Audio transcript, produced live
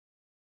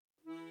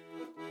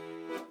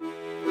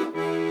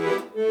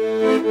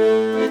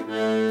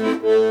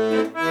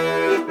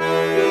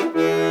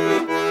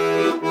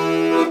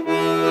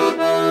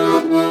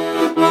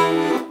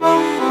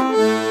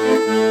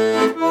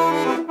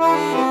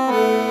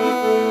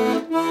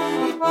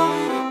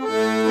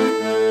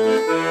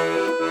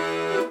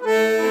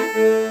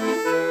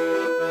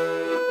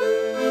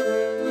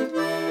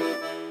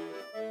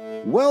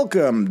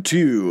Welcome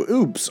to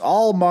Oops,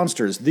 All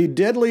Monsters, the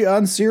deadly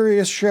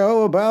unserious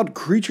show about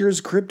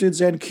creatures,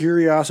 cryptids, and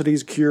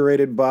curiosities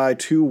curated by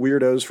two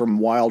weirdos from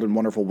wild and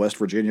wonderful West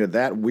Virginia.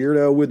 That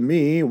weirdo with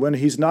me when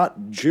he's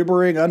not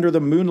gibbering under the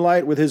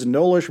moonlight with his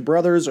Nolish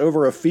brothers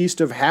over a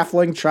feast of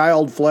halfling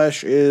child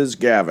flesh is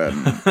Gavin.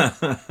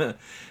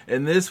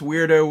 And this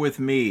weirdo with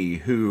me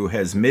who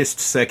has missed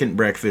second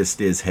breakfast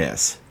is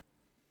Hess.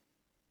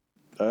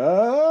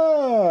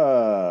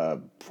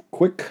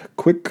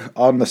 Quick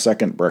on the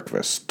second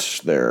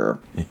breakfast there.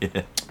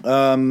 Yeah.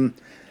 All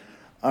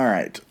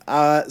right.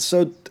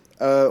 So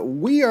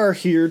we are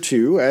here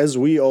to, as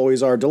we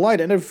always are,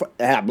 delight and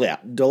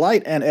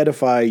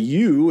edify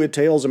you with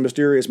tales of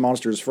mysterious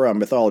monsters from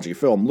mythology,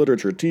 film,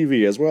 literature,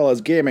 TV, as well as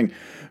gaming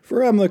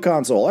from the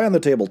console and the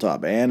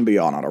tabletop and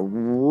beyond on a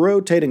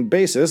rotating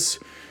basis.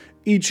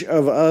 Each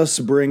of us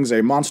brings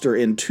a monster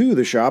into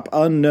the shop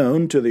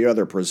unknown to the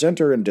other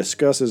presenter and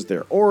discusses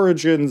their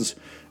origins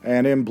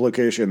and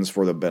implications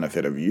for the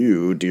benefit of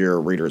you, dear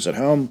readers at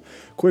home.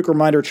 Quick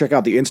reminder, check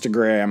out the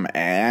Instagram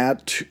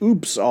at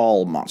Oops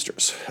All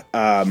Monsters.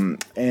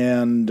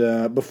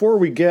 Before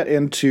we get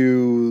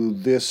into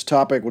this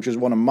topic, which is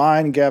one of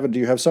mine, Gavin, do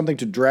you have something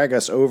to drag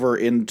us over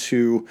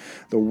into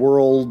the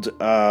world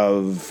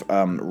of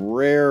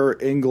rare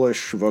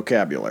English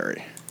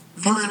vocabulary?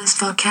 Villainous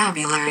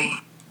vocabulary.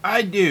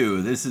 I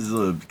do. This is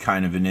a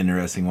kind of an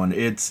interesting one.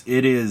 It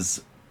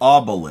is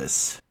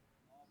obelisk.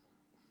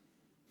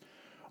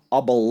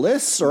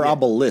 Obelisk or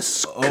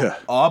obelisk?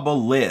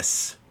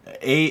 Obelisk.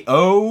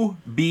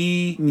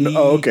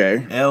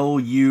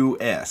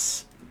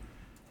 AOBELUS.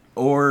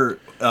 Or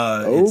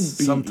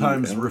it's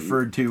sometimes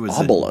referred to as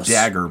obelisk. A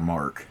dagger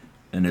mark.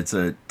 And it's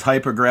a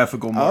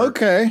typographical mark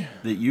that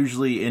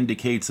usually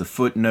indicates a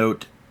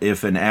footnote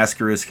if an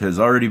asterisk has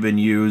already been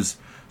used.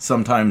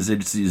 Sometimes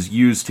it is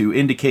used to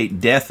indicate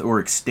death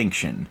or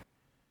extinction.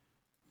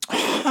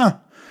 Huh.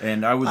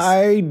 And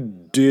I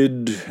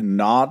did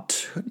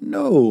not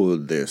know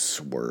this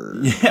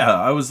word. Yeah,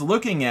 I was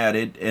looking at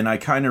it, and I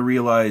kind of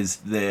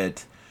realized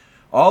that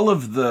all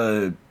of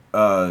the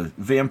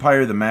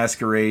Vampire the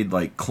Masquerade,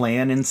 like,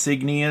 clan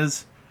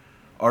insignias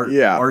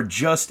are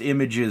just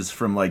images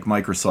from, like,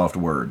 Microsoft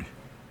Word.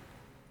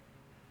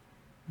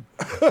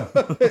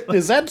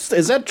 Is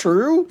that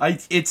true?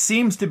 It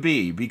seems to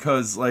be,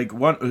 because like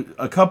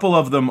a couple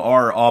of them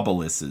are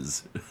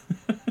obelisks.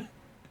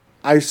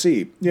 I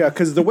see. Yeah,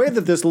 because the way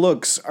that this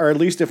looks, or at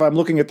least if I'm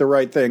looking at the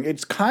right thing,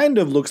 it kind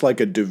of looks like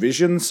a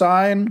division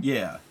sign.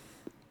 Yeah.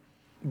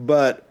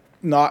 But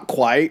not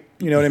quite.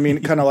 You know what I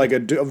mean? Kind of like a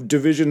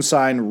division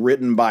sign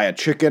written by a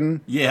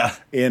chicken. Yeah.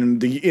 In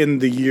the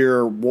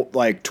year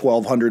like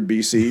 1200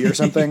 BC or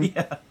something.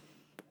 Yeah.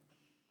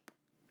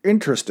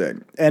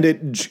 Interesting, and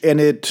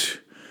it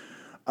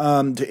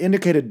to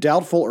indicate a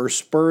doubtful or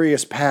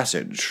spurious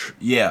passage.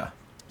 Yeah,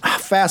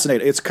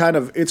 fascinating. It is kind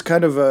of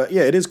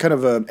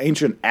an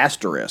ancient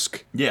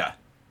asterisk. Yeah.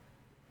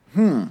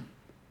 Well,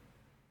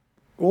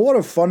 what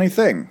a funny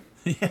thing.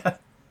 Yeah.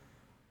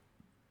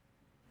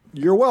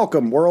 You're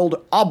welcome,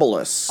 world.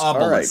 Obelisk.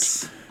 All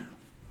right.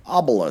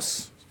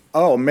 Obelisk.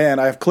 Oh man,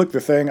 I've clicked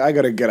the thing. I'm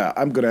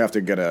gonna have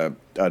to get a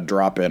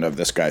drop in of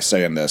this guy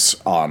saying this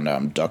on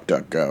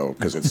DuckDuckGo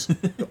because it's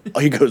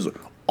he goes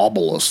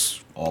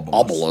obelisk.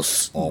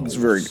 It's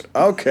very good.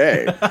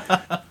 Okay.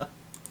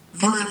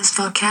 Villainous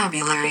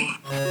vocabulary.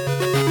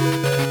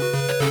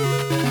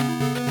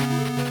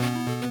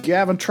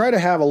 Gavin, try to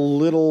have a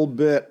little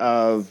bit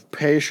of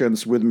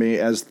patience with me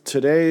as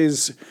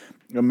today's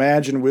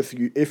Imagine with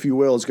you, if you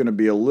will, is going to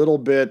be a little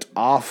bit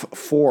off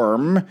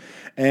form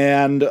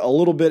and a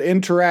little bit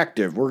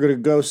interactive. We're going to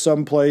go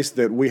someplace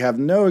that we have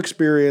no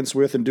experience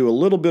with and do a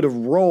little bit of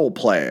role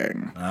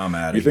playing. I'm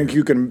out of You think here.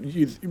 you can?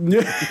 You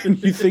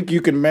think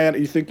you can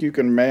You think you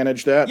can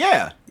manage that?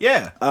 Yeah.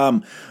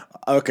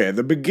 Okay.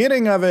 The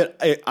beginning of it,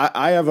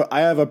 I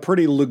have a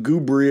pretty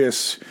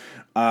lugubrious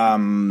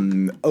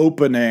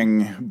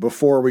opening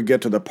before we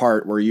get to the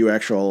part where you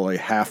actually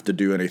have to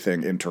do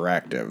anything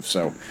interactive.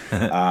 So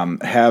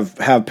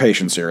have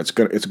patience here. It's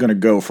gonna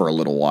go for a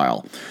little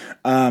while.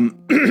 All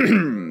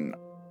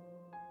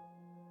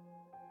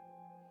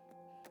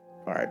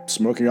right,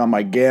 smoking on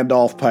my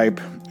Gandalf pipe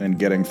and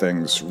getting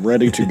things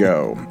ready to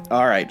go.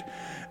 All right,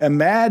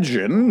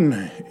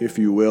 imagine, if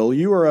you will,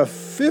 you are a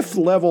 5th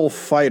level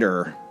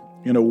fighter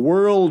in a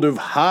world of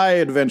high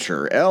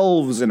adventure,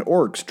 elves and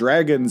orcs,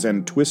 dragons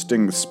and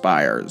twisting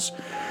spires.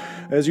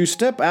 As you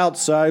step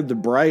outside the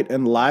bright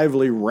and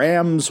lively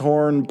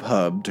Ramshorn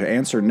pub to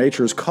answer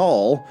nature's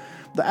call,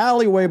 the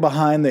alleyway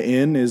behind the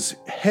inn is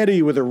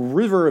heady with a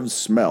river of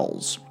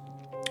smells.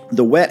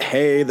 The wet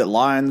hay that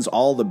lines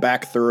all the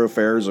back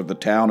thoroughfares of the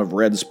town of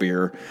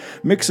Redspear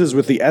mixes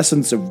with the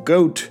essence of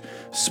goat,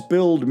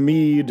 spilled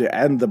mead,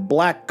 and the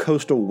black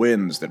coastal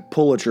winds that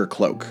pull at your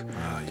cloak.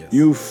 Yes.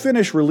 You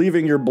finish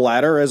relieving your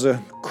bladder as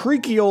a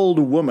creaky old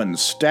woman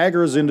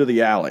staggers into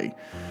the alley.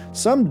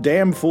 Some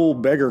damn fool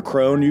beggar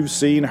crone you've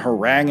seen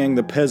haranguing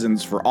the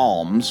peasants for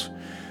alms.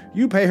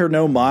 You pay her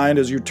no mind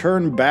as you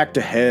turn back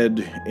to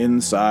head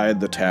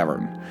inside the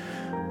tavern.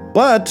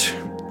 But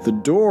The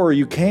door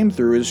you came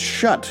through is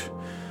shut.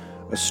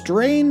 A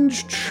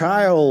strange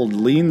child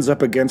leans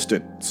up against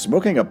it,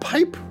 smoking a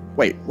pipe?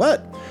 Wait,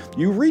 what?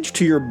 You reach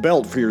to your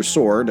belt for your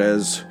sword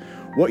as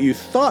what you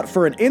thought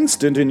for an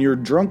instant in your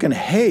drunken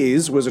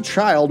haze was a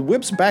child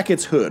whips back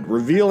its hood,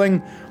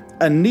 revealing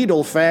a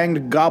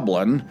needle-fanged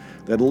goblin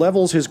that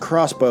levels his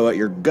crossbow at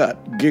your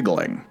gut,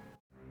 giggling.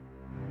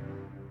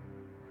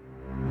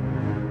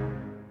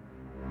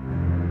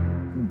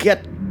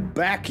 Get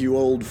back, you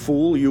old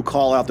fool, you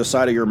call out the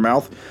side of your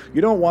mouth.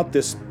 You don't want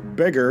this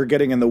beggar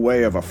getting in the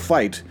way of a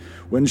fight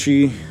when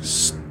she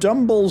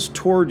stumbles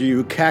toward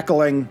you,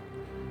 cackling.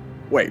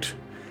 Wait,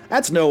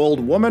 that's no old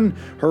woman.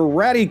 Her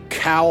ratty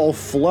cowl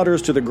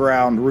flutters to the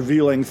ground,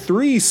 revealing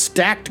 3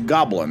 stacked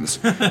goblins,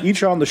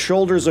 each on the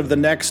shoulders of the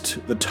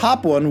next. The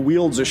top one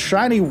wields a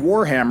shiny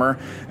warhammer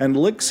and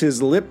licks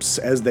his lips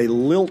as they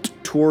lilt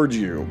towards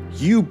you.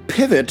 You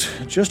pivot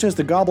just as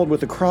the goblin with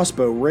the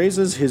crossbow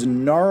raises his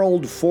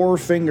gnarled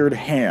 4-fingered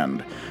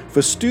hand,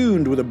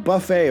 festooned with a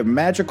buffet of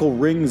magical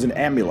rings and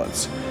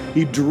amulets.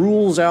 He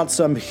drools out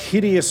some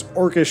hideous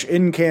orcish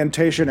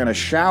incantation and a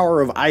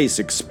shower of ice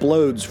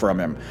explodes from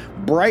him.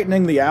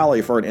 Brightening the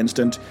alley for an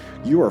instant,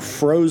 you are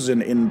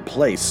frozen in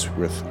place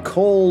with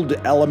cold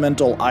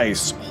elemental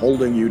ice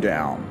holding you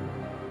down.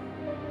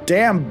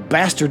 Damn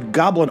bastard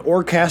goblin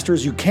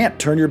orcasters, you can't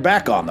turn your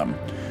back on them.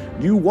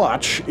 You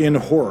watch, in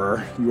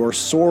horror, your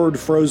sword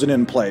frozen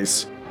in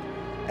place,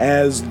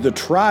 as the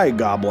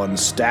tri-goblin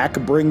stack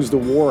brings the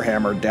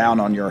warhammer down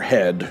on your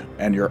head,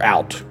 and you're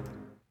out.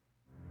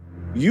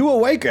 You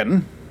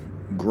awaken,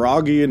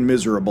 groggy and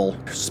miserable,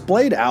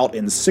 splayed out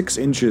in 6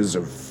 inches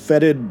of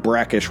fetid,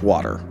 brackish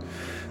water.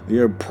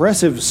 The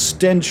oppressive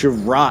stench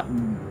of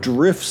rot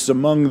drifts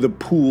among the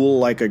pool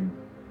like a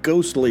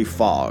ghostly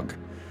fog.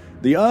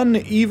 The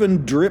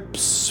uneven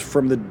drips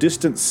from the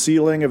distant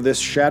ceiling of this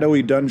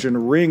shadowy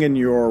dungeon ring in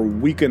your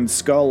weakened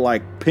skull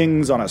like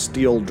pings on a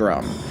steel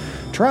drum.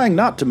 Trying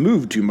not to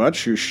move too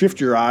much, you shift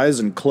your eyes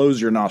and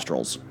close your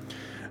nostrils.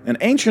 An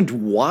ancient,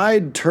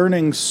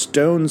 wide-turning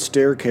stone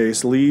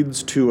staircase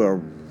leads to a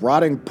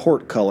rotting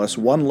portcullis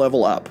 1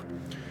 level up.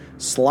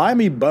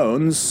 Slimy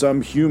bones,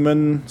 some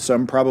human,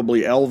 some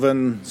probably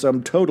elven,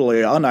 some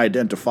totally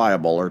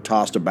unidentifiable, are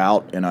tossed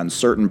about in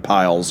uncertain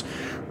piles,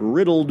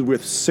 riddled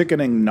with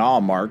sickening gnaw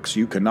marks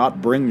you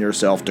cannot bring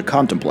yourself to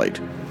contemplate.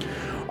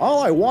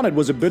 All I wanted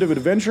was a bit of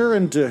adventure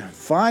and to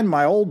find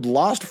my old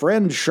lost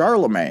friend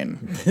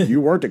Charlemagne. You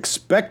weren't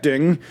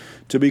expecting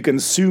to be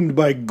consumed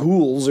by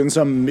ghouls in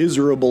some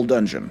miserable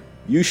dungeon.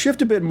 You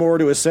shift a bit more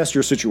to assess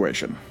your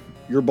situation.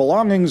 Your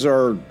belongings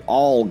are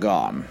all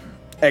gone.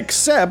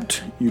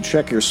 Except you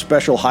check your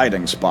special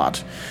hiding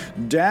spot.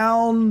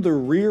 Down the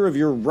rear of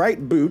your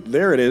right boot,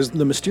 there it is,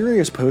 the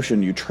mysterious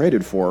potion you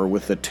traded for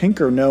with the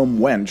Tinker Gnome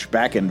wench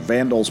back in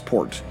Vandal's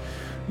Port.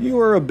 You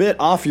were a bit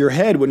off your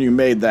head when you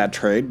made that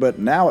trade, but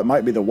now it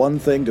might be the one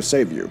thing to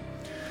save you.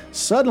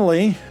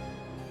 Suddenly,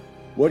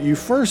 what you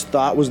first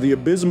thought was the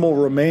abysmal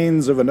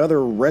remains of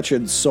another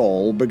wretched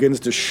soul begins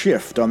to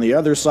shift on the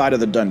other side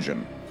of the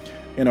dungeon.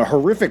 In a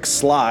horrific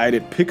slide,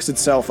 it picks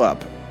itself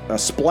up. A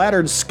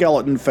splattered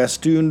skeleton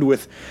festooned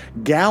with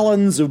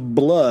gallons of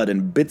blood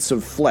and bits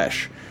of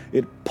flesh.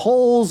 It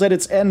pulls at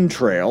its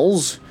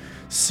entrails,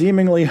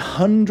 seemingly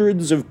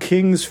hundreds of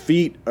king's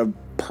feet of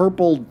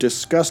purple,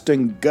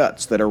 disgusting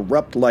guts that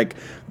erupt like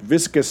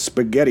viscous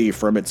spaghetti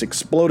from its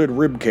exploded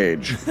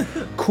ribcage.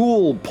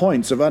 Cool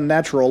points of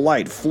unnatural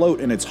light float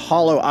in its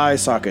hollow eye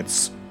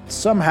sockets.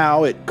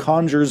 Somehow it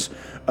conjures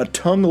a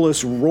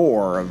tongueless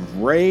roar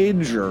of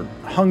rage or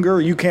hunger,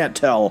 you can't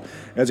tell,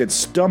 as it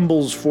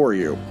stumbles for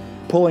you,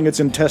 pulling its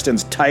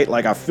intestines tight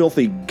like a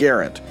filthy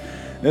garret.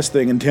 This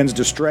thing intends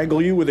to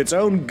strangle you with its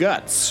own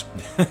guts.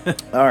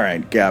 All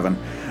right, Gavin.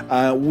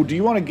 Do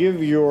you want to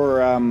give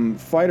your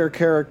fighter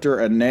character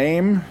a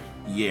name?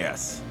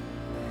 Yes.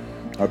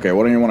 Okay,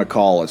 what do you want to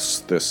call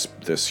this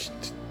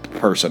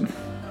person?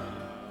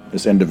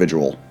 This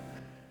individual?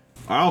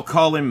 I'll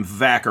call him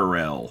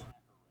Vakarel.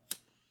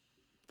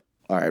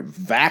 All right,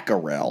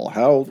 Vakarel.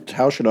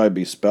 How should I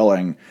be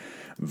spelling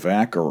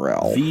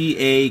Vakarel?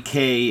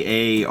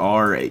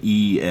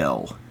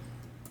 Vakarel.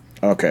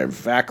 Okay,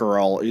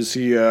 Vakarel. Is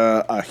he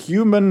a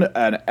human,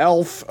 an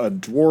elf, a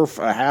dwarf,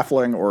 a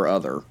halfling, or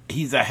other?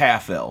 He's a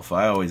half-elf.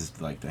 I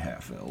always like the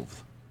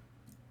half-elves.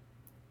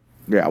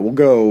 Yeah, we'll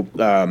go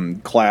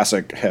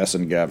classic Hess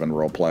and Gavin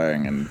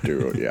role-playing and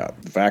do,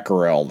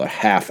 Vakarel, the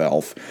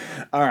half-elf.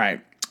 All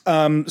right,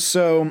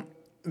 so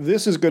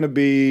this is going to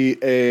be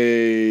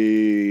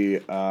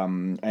a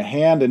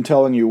hand in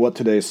telling you what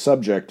today's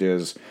subject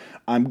is.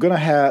 I'm going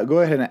to go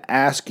ahead and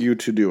ask you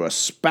to do a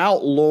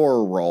spout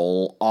lore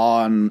roll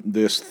on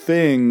this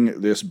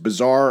thing, this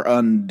bizarre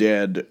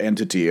undead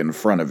entity in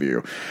front of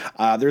you.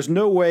 There's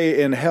no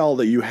way in hell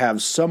that you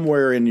have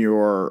somewhere in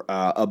your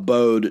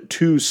abode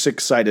 2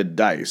 6-sided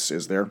dice,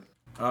 is there?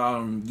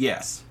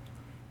 Yes.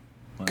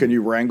 Can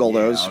you wrangle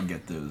those? I'll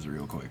get those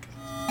real quick.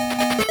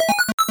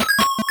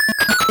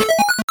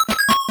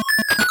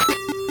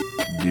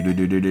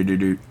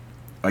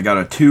 I got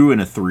a 2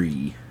 and a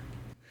 3.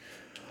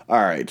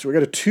 All right, so we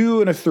got a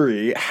 2 and a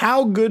 3.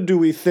 How good do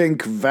we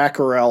think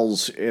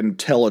Vakarel's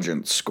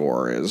intelligence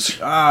score is?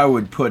 I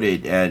would put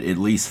it at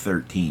least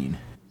 13.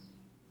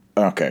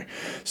 Okay,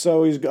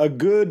 so he's a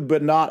good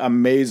but not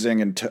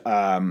amazing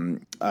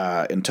intelligence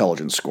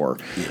score.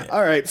 Yeah.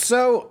 All right,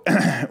 so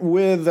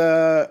with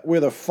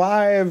a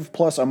 5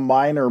 plus a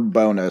minor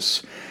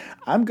bonus,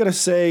 I'm gonna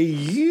say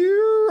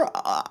you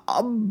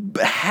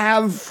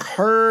have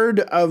heard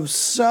of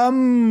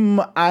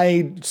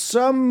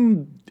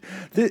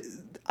the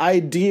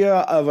idea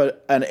of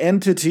an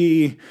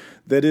entity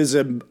that is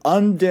an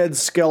undead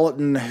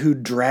skeleton who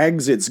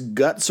drags its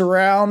guts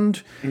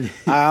around.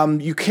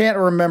 You can't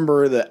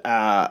remember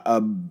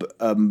a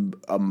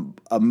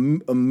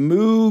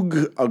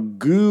moog, a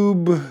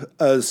goob,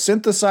 a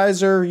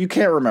synthesizer. You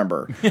can't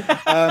remember.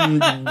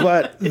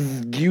 But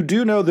you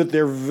do know that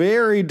they're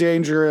very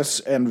dangerous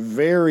and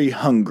very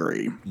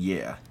hungry.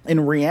 Yeah.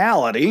 In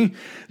reality,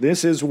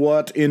 this is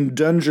what in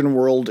Dungeon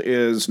World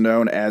is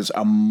known as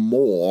a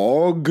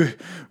morg,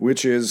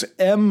 which is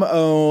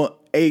MOHRG,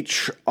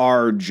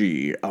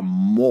 a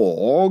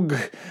morg,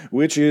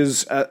 which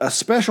is a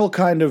special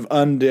kind of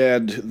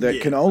undead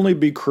that can only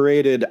be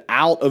created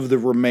out of the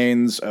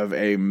remains of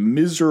a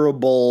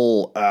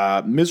miserable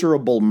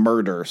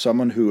murder,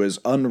 someone who has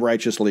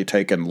unrighteously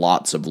taken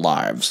lots of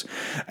lives.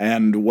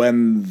 And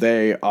when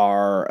they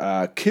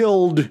are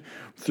killed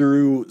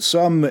through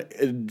some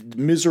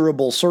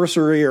miserable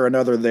sorcery or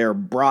another, they're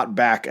brought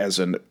back as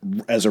a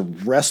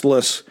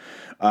restless,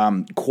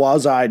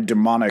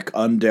 quasi-demonic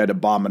undead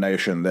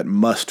abomination that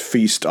must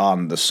feast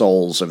on the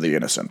souls of the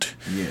innocent.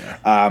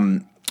 Yeah.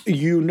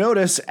 You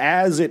notice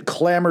as it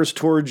clamors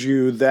towards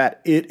you that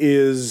it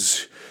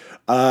is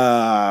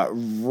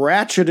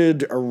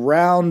ratcheted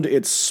around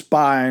its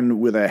spine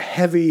with a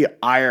heavy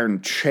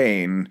iron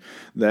chain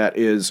that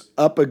is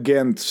up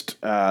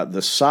against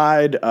the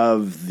side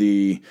of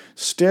the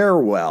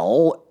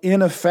stairwell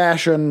in a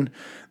fashion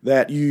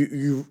that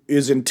you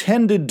is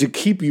intended to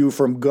keep you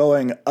from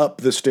going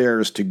up the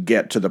stairs to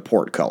get to the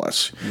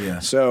portcullis. Yeah.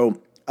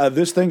 So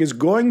this thing is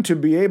going to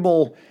be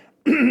able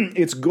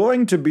it's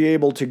going to be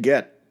able to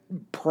get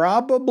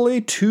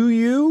probably to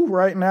you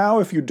right now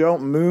if you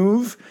don't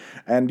move,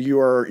 and you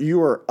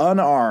are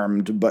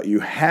unarmed, but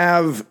you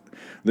have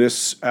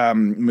this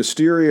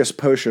mysterious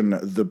potion,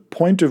 the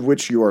point of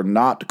which you are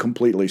not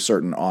completely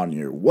certain on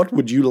you. What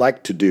would you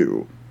like to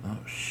do? Oh,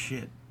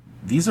 shit.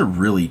 These are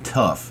really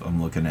tough.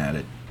 I'm looking at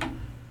it.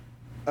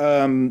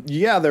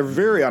 Yeah, they're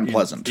very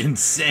unpleasant.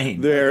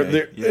 Insane. They're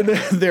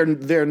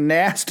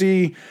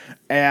nasty,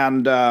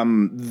 and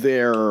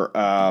they're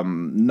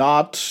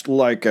not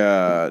like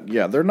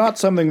they're not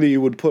something that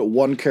you would put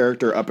one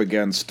character up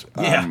against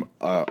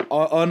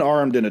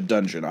unarmed in a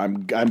dungeon.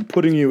 I'm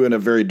putting you in a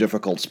very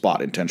difficult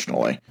spot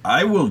intentionally.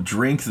 I will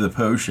drink the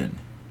potion.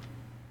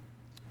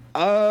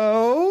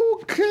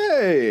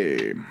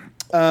 Okay.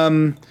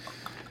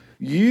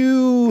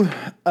 You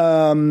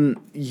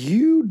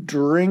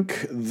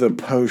drink the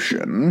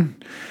potion,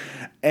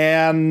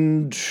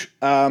 and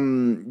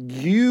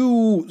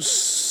you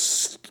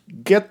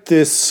get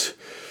this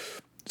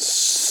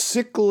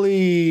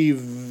sickly,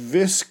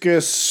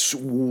 viscous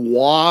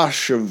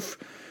wash of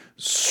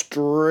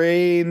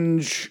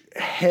strange,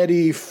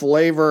 heady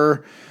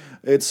flavor.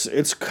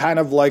 It's kind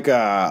of like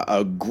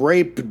a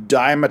grape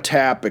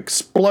Dimetap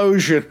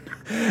explosion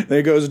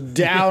that goes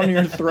down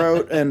your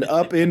throat and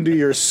up into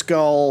your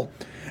skull,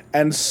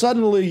 and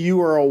suddenly you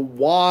are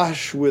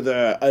awash with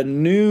a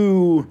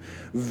new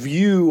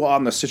view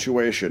on the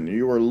situation.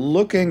 You are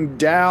looking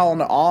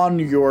down on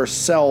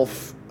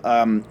yourself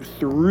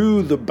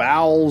through the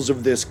bowels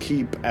of this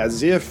keep,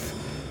 as if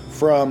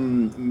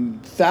from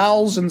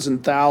thousands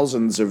and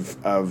thousands of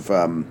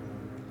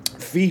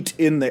feet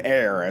in the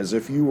air, as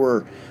if you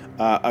were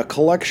a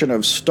collection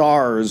of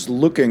stars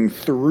looking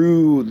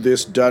through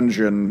this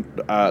dungeon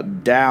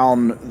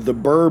down the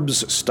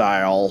Burbs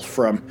style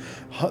from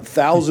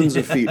thousands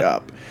of feet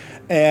up.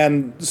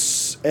 And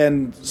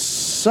suddenly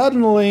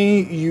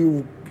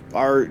you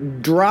are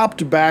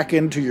dropped back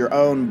into your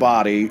own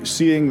body,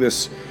 seeing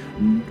this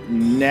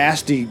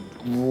nasty,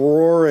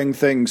 roaring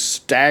thing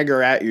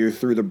stagger at you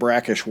through the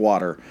brackish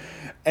water.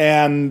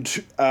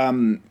 And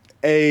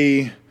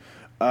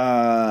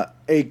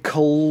a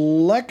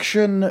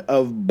collection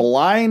of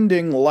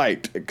blinding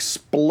light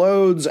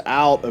explodes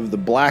out of the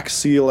black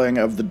ceiling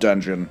of the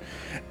dungeon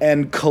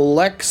and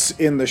collects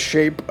in the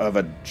shape of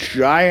a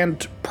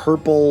giant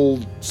purple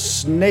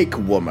snake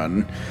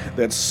woman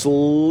that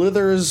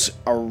slithers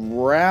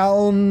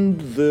around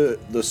the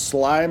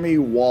slimy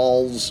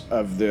walls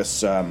of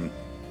this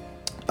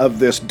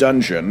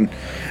dungeon,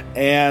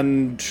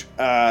 and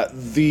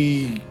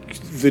the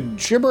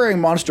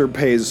gibbering monster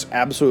pays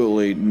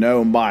absolutely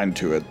no mind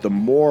to it. The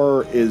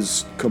Moor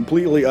is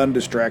completely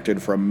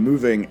undistracted from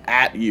moving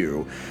at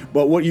you.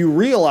 But what you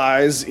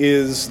realize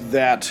is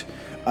that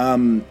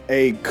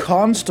a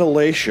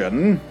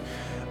constellation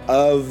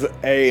of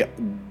a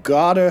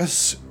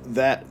goddess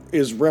that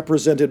is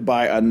represented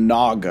by a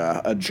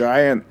Naga, a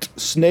giant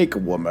snake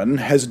woman,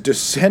 has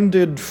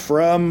descended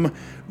from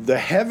the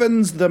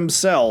heavens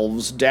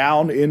themselves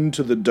down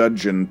into the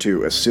dungeon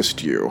to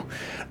assist you.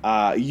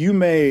 You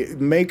may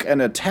make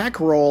an attack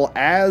roll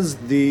as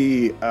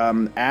the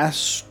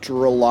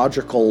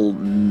astrological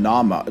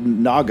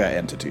Naga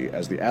entity,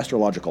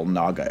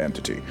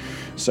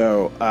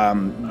 So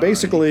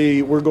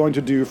basically, we're going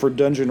to do for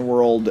Dungeon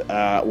World,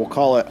 we'll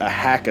call it a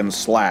hack and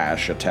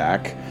slash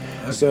attack.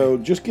 Okay. So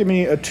just give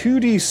me a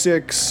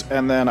 2d6,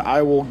 and then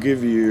I will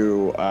give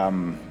you,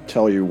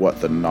 tell you what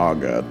the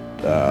Naga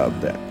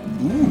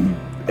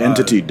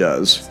entity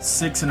does.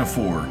 6 and a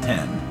 4,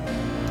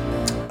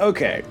 10.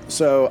 Okay,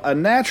 so a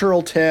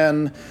natural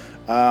 10.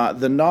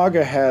 The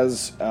Naga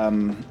has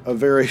a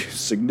very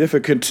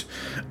significant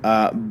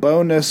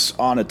bonus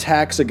on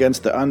attacks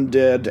against the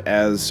undead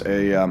as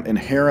a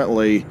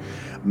inherently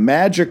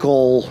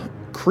magical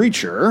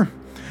creature.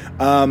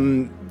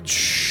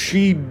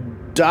 She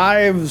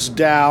dives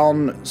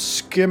down,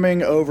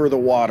 skimming over the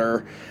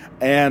water,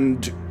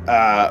 and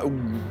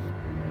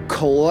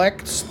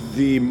collects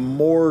the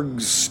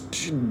morgue's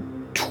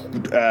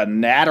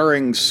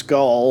nattering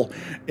skull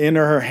in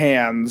her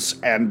hands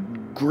and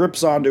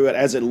grips onto it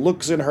as it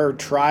looks in her,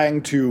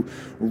 trying to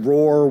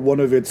roar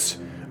one of its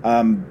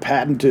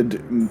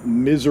patented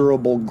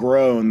miserable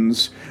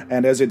groans.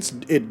 And as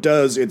it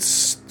does, its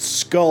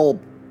skull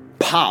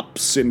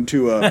pops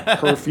into a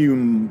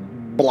perfume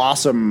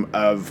blossom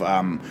of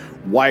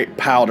white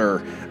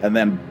powder and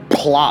then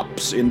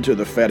plops into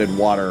the fetid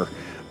water,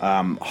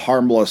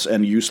 harmless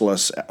and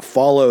useless,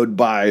 followed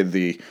by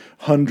the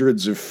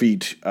hundreds of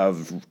feet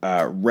of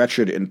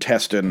wretched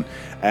intestine,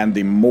 and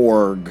the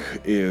morgue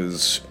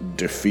is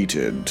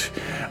defeated.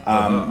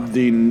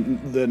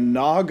 The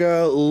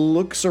Naga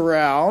looks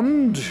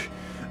around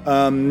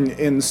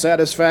in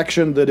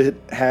satisfaction that it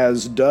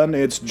has done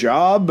its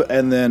job,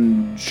 and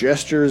then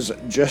gestures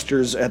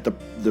at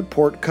the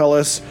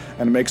portcullis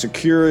and makes a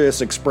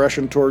curious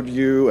expression toward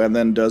you, and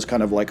then does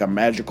kind of like a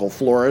magical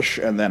flourish,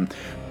 and then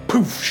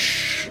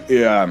poof,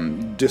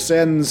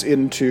 descends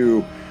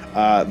into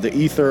the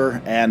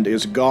ether and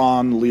is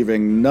gone,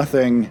 leaving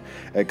nothing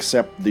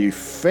except the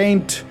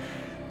faint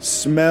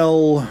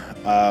smell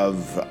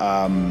of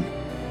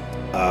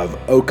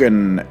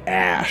oaken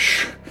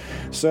ash.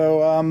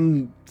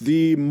 So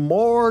the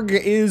morgue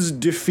is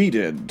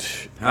defeated,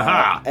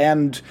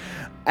 and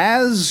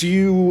as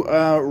you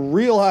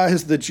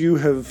realize that you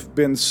have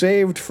been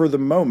saved for the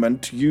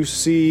moment, you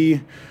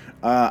see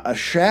a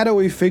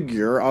shadowy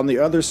figure on the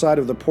other side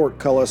of the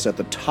portcullis at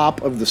the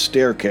top of the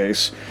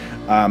staircase,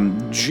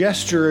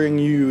 gesturing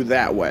you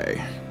that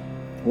way.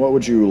 What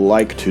would you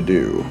like to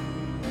do?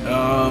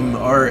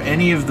 Are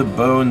any of the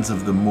bones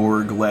of the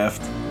morgue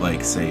left,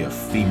 like, say, a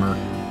femur?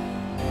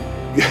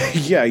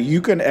 Yeah,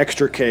 you can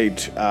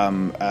extricate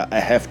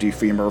a hefty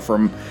femur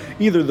from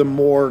either the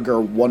morgue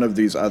or one of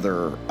these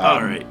other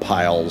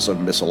piles of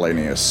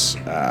miscellaneous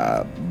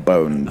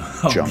bone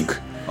junk.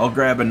 I'll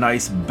grab a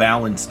nice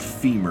balanced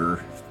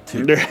femur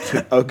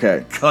to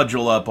okay.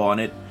 Cudgel up on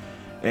it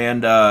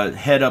and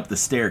head up the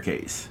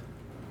staircase.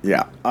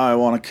 Yeah, I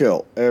want to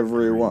kill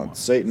everyone.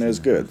 Satan is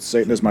good.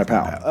 Satan is my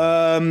pal.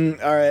 All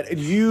right,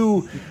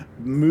 you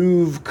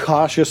move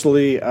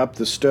cautiously up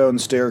the stone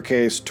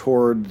staircase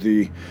toward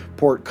the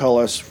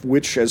portcullis,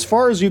 which, as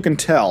far as you can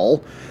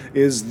tell,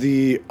 is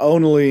the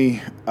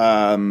only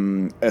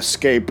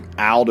escape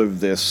out of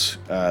this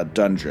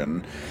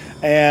dungeon,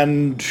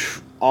 and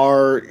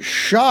are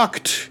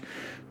shocked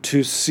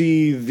to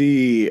see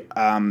the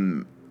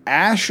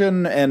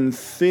ashen and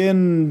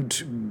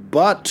thinned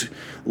but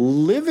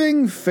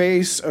living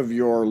face of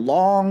your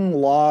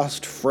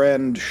long-lost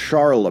friend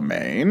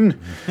Charlemagne.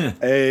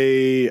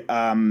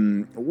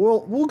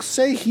 We'll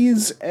say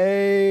he's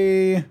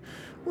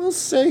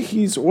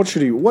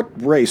what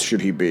race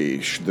should he be,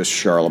 this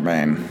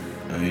Charlemagne?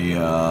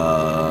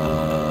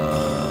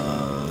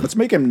 Let's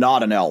make him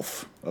not an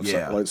elf.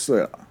 Let's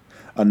say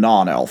a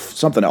non-elf,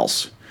 something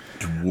else.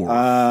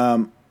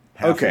 Dwarf.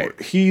 Okay,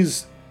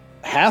 he's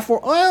half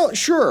orc. Well,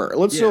 sure.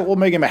 We'll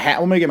make him a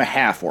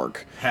half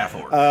orc. Half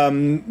orc.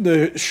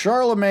 The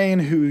Charlemagne,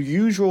 who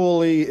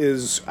usually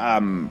is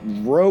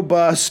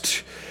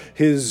robust,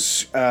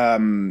 his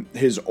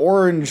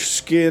orange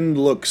skin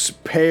looks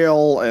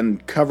pale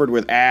and covered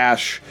with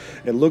ash.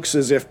 It looks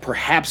as if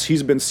perhaps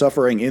he's been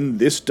suffering in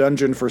this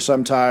dungeon for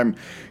some time.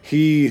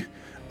 He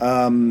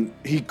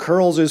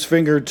curls his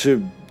finger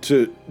to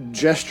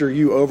gesture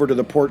you over to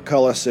the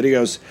portcullis, and he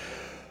goes,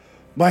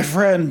 "My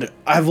friend,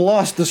 I've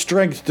lost the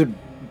strength to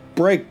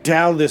break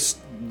down this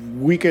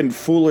weakened,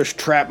 foolish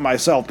trap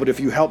myself, but if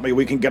you help me,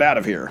 we can get out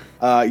of here."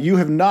 You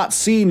have not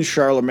seen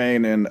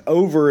Charlemagne in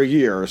over a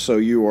year, so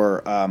you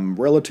are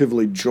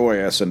relatively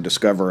joyous in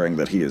discovering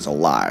that he is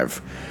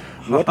alive.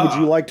 What would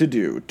you like to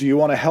do? Do you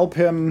want to help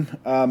him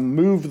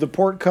move the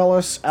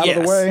portcullis out of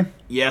the way?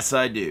 Yes,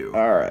 I do.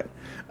 All right.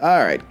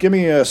 All right, give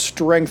me a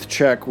strength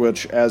check,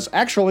 which as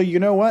actually, you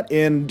know what?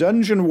 In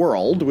Dungeon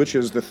World, which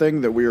is the thing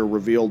that we are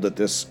revealed that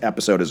this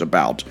episode is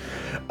about,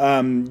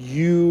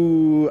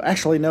 you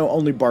actually know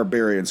only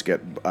barbarians get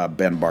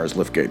Ben Bar's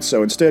Liftgate.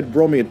 So instead,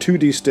 roll me a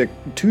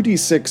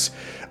 2d6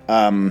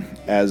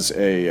 as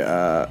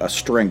a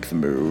strength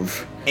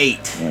move.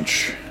 8.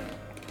 Which,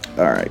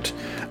 all right.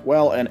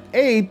 Well, an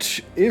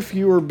 8, if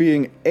you are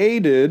being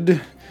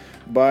aided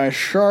by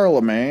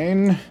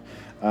Charlemagne...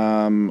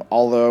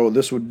 although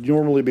this would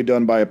normally be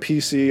done by a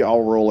PC,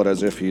 I'll roll it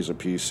as if he's a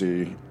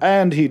PC.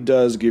 And he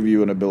does give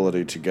you an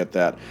ability to get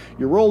that.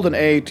 You rolled an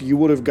 8, you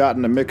would have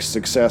gotten a mixed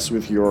success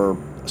with your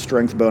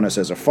strength bonus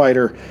as a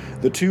fighter.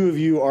 The two of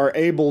you are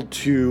able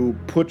to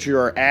put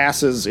your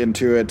asses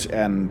into it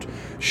and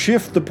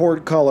shift the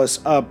portcullis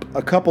up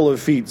a couple of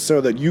feet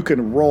so that you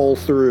can roll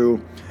through,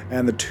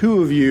 and the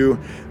two of you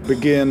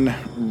begin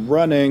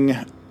running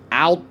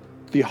out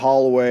the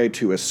hallway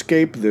to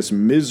escape this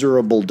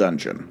miserable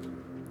dungeon.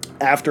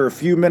 After a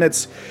few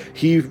minutes,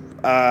 he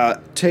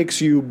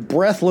takes you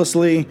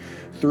breathlessly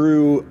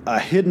through a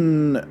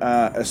hidden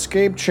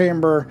escape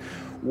chamber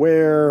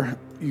where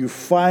you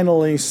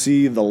finally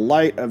see the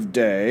light of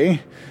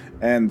day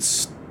and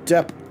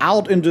step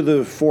out into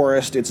the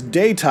forest. It's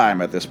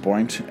daytime at this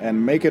point,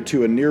 and make it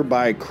to a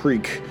nearby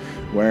creek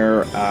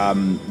where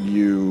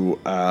you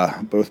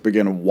both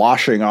begin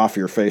washing off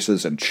your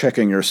faces and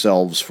checking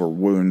yourselves for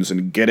wounds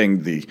and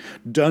getting the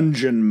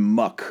dungeon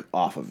muck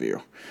off of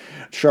you.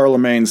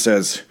 Charlemagne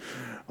says,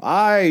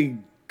 I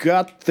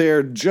got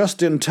there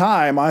just in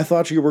time. I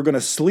thought you were going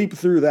to sleep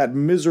through that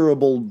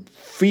miserable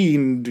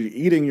fiend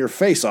eating your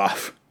face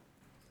off.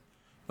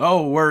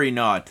 Oh, worry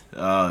not.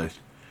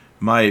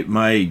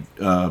 My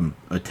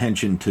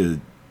attention to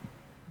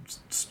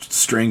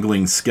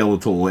strangling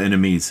skeletal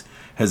enemies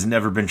has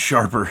never been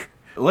sharper.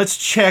 Let's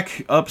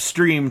check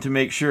upstream to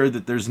make sure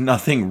that there's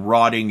nothing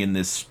rotting in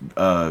this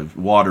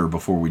water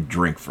before we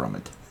drink from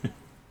it.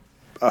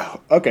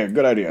 Okay,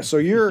 good idea. So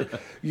you're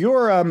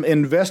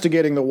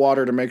investigating the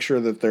water to make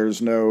sure that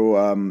there's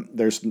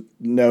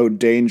no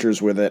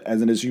dangers with it. And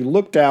then as you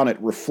look down,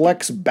 it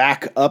reflects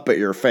back up at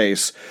your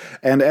face.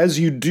 And as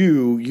you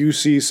do, you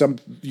see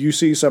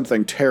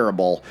something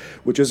terrible,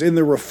 which is in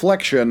the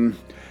reflection.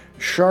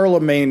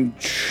 Charlemagne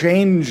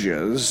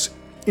changes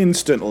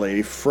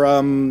instantly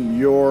from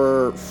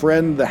your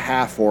friend the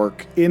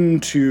half-orc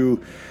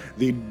into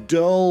the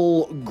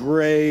dull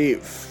gray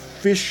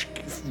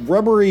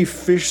rubbery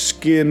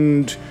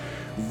fish-skinned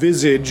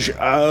visage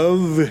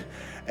of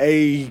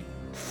a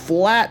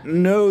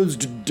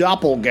flat-nosed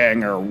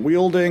doppelganger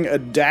wielding a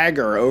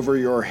dagger over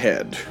your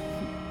head.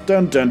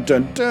 Dun dun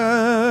dun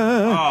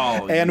dun.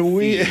 Oh, and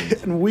we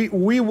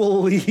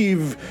will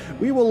leave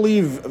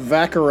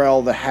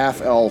Vakarel the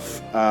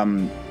half-elf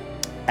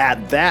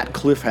at that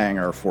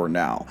cliffhanger for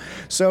now.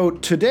 So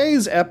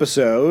today's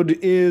episode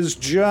is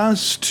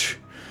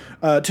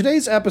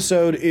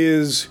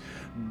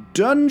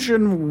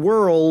Dungeon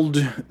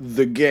World,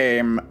 the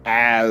game,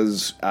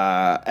 as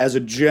a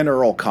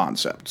general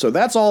concept. So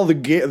that's all the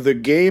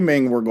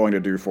gaming we're going to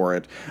do for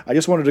it. I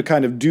just wanted to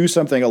kind of do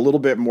something a little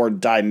bit more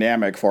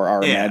dynamic for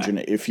our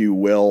Imagine, if you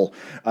will.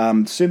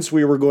 Since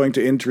we were going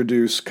to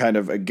introduce kind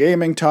of a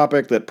gaming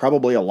topic that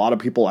probably a lot of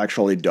people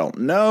actually don't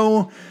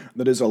know,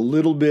 that is a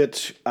little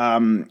bit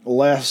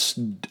less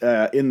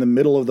in the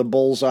middle of the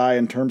bullseye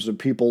in terms of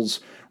people's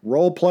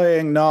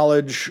role-playing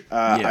knowledge.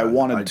 I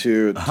wanted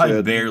to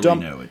I barely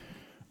know it.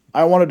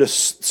 I wanted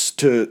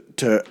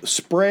to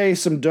spray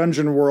some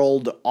Dungeon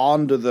World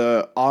onto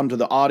the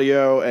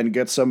audio and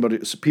get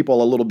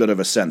people a little bit of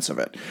a sense of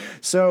it.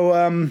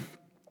 So,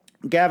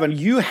 Gavin,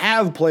 you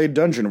have played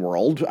Dungeon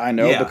World, I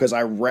know, because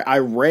I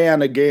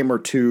ran a game or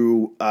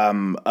two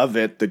of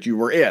it that you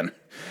were in.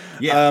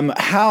 Yeah.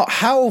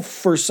 How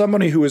for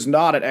somebody who is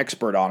not an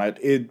expert on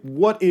it,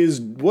 what is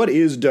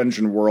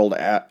Dungeon World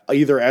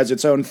either as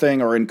its own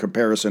thing or in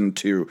comparison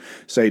to,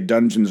 say,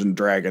 Dungeons and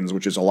Dragons,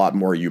 which is a lot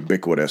more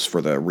ubiquitous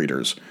for the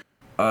readers?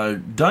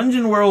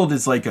 Dungeon World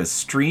is like a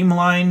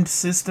streamlined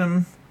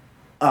system.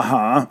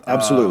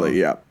 Absolutely,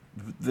 yeah.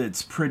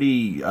 That's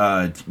pretty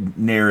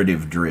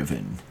narrative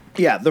driven.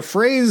 Yeah, the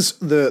phrase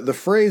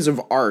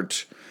of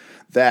art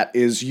that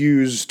is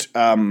used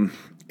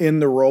in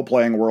the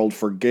role-playing world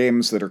for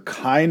games that are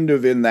kind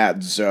of in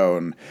that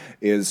zone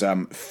is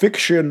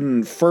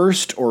fiction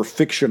first or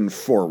fiction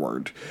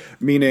forward,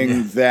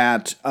 meaning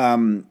that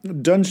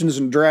Dungeons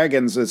and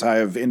Dragons, as I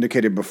have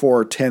indicated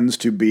before, tends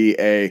to be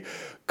a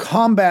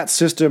combat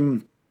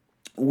system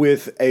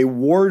with a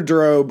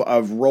wardrobe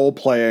of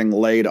role-playing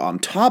laid on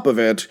top of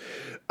it.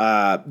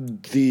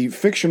 The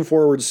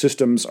fiction-forward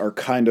systems are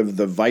kind of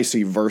the vice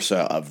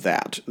versa of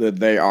that.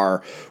 They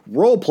are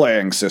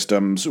role-playing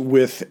systems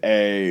with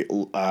a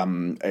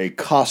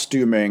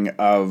costuming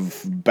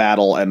of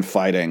battle and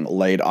fighting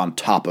laid on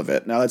top of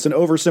it. Now, that's an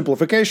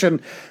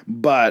oversimplification,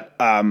 but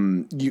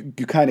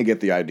you kind of get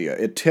the idea.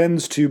 It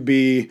tends to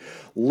be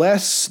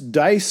less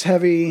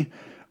dice-heavy,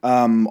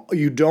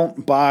 You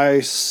don't buy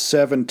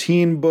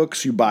 17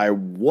 books. You buy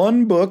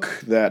one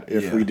book that,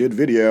 if we did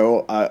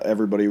video,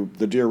 everybody,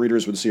 the dear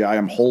readers, would see I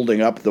am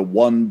holding up the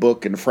one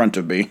book in front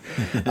of me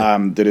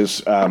that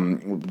is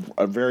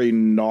a very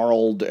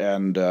gnarled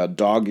and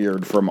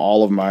dog-eared from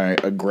all of my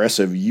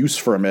aggressive use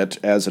from it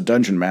as a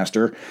dungeon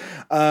master.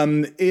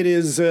 It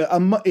is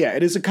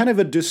it is a kind of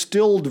a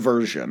distilled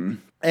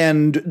version.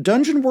 And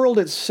Dungeon World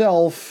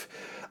itself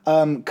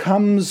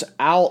comes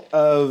out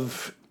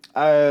of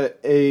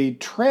a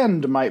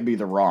trend, might be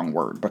the wrong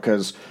word,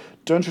 because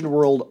Dungeon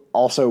World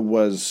also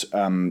was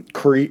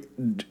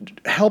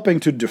helping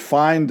to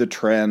define the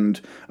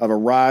trend of a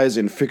rise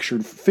in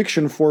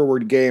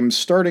fiction-forward games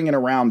starting in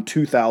around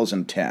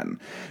 2010.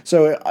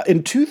 So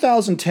in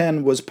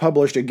 2010 was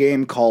published a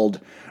game called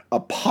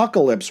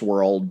Apocalypse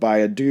World by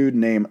a dude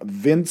named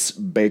Vince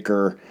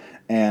Baker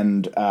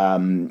and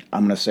I'm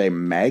going to say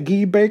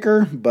Maggie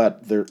Baker,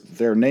 but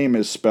their name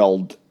is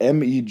spelled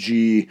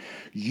Meguey.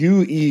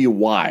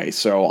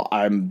 So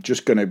I'm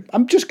just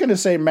gonna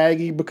say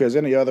Maggie, because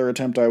any other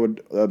attempt I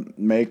would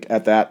make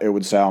at that, it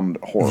would sound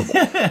horrible.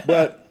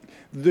 But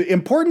the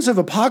importance of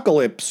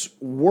Apocalypse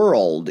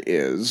World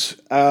is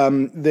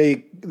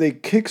they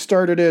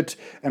kickstarted it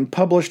and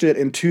published it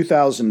in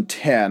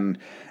 2010,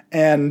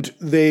 and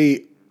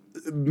they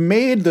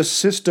made the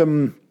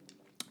system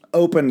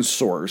open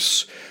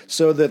source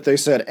so that they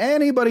said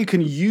anybody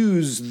can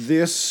use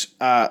this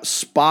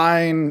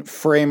spine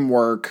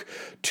framework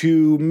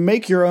to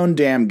make your own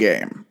damn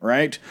game,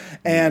 right?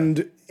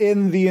 And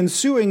in the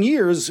ensuing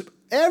years,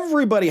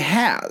 everybody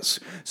has,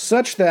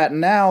 such that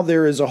now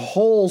there is a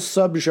whole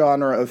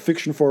subgenre of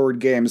fiction-forward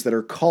games that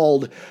are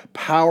called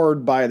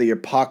Powered by the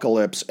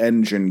Apocalypse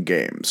Engine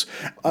games,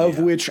 of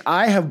which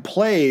I have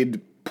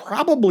played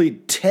probably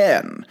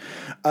 10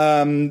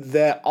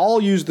 that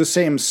all use the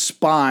same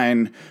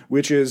spine,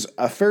 which is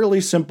a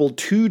fairly simple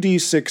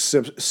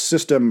 2d6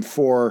 system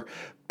for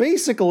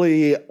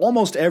basically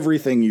almost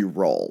everything you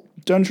roll.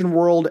 Dungeon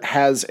World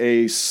has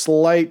a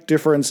slight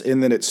difference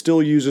in that it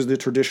still uses the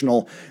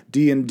traditional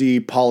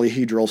D&D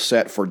polyhedral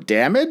set for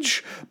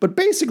damage, but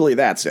basically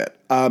that's it.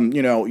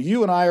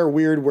 You and I are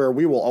weird where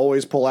we will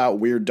always pull out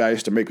weird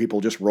dice to make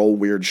people just roll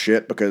weird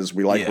shit because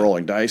we like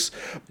rolling dice.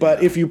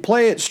 But if you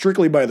play it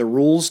strictly by the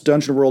rules,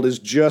 Dungeon World is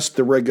just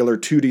the regular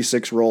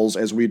 2d6 rolls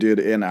as we did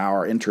in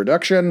our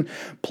introduction,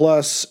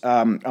 plus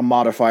a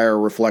modifier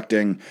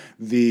reflecting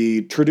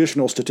the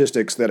traditional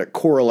statistics that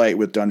correlate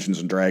with Dungeons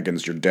and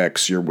Dragons, your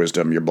dex, your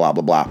wisdom, your blah,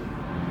 blah, blah.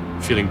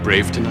 Feeling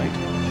brave tonight?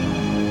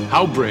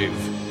 How brave?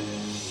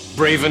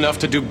 Brave enough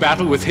to do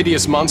battle with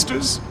hideous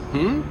monsters?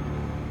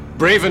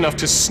 Brave enough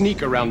to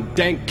sneak around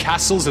dank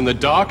castles in the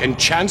dark and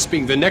chance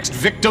being the next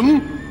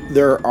victim?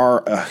 There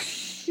are a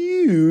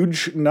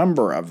huge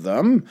number of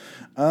them.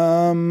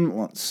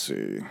 Let's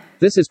see.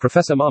 This is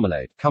Professor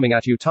Marmalade, coming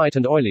at you tight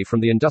and oily from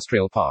the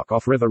Industrial Park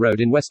off River Road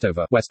in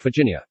Westover, West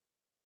Virginia.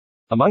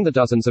 Among the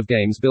dozens of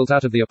games built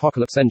out of the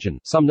Apocalypse Engine,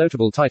 some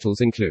notable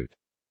titles include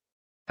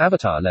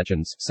Avatar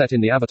Legends, set in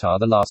the Avatar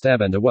The Last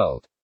Airbender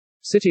world.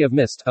 City of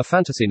Mist, a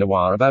fantasy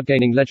noir about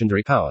gaining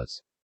legendary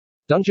powers.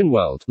 Dungeon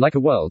World, like a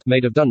world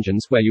made of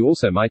dungeons where you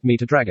also might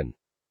meet a dragon.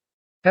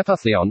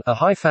 Epathlon, a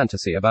high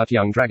fantasy about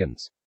young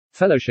dragons.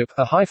 Fellowship,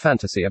 a high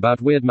fantasy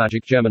about weird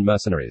magic German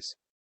mercenaries.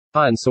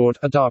 Iron Sword,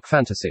 a dark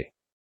fantasy.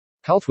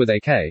 Cult with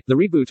AK, the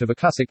reboot of a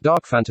classic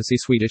dark fantasy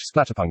Swedish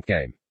splatterpunk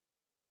game.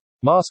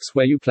 Masks,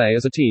 where you play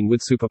as a teen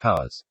with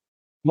superpowers.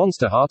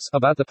 Monster Hearts,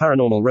 about the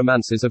paranormal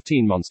romances of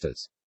teen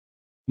monsters.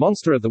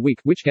 Monster of the Week,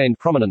 which gained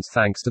prominence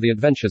thanks to the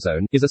Adventure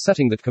Zone, is a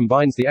setting that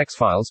combines the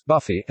X-Files,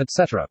 Buffy,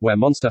 etc., where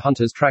monster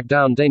hunters track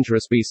down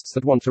dangerous beasts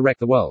that want to wreck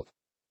the world.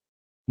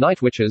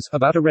 Night Witches,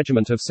 about a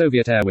regiment of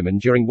Soviet airwomen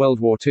during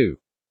World War II.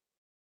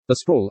 The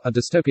Sprawl, a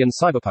dystopian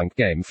cyberpunk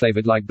game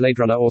flavored like Blade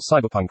Runner or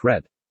Cyberpunk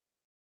Red.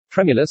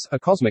 Tremulous, a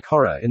cosmic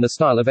horror in the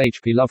style of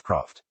H.P.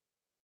 Lovecraft.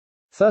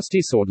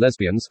 Thirsty Sword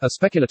Lesbians, a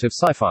speculative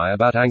sci-fi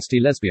about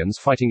angsty lesbians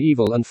fighting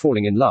evil and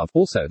falling in love,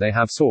 also they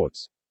have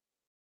swords.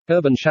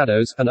 Urban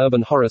Shadows, an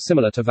urban horror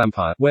similar to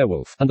Vampire,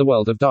 Werewolf, and the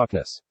World of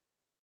Darkness.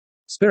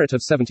 Spirit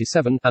of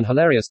 77, an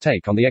hilarious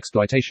take on the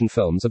exploitation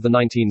films of the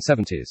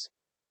 1970s.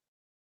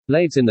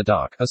 Blades in the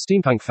Dark, a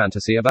steampunk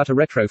fantasy about a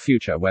retro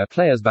future where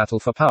players battle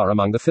for power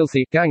among the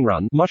filthy,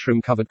 gang-run,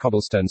 mushroom-covered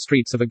cobblestone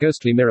streets of a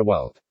ghostly mirror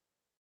world.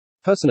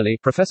 Personally,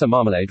 Professor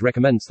Marmalade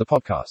recommends the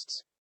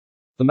podcasts.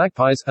 The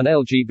Magpies, an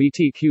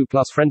LGBTQ+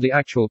 friendly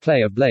actual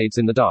play of Blades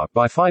in the Dark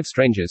by 5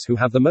 strangers who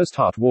have the most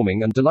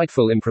heart-warming and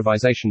delightful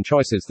improvisation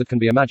choices that can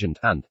be imagined,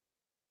 and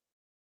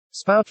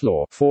Spout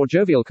Law, 4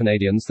 jovial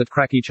Canadians that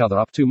crack each other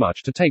up too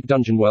much to take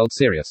Dungeon World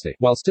seriously,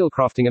 while still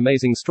crafting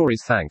amazing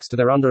stories thanks to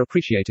their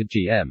underappreciated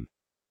GM.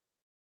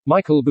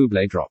 Michael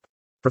Bublé drop.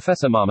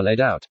 Professor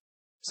Marmalade out.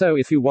 So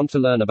if you want to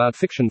learn about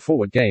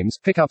fiction-forward games,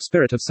 pick up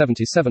Spirit of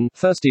 77,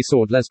 Thirsty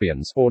Sword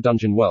Lesbians, or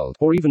Dungeon World,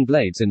 or even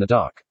Blades in the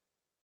Dark.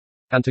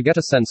 And to get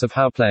a sense of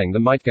how playing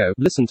them might go,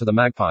 listen to the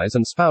Magpies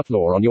and Spout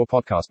Law on your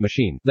podcast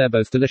machine. They're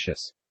both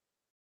delicious.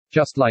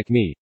 Just like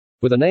me.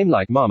 With a name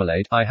like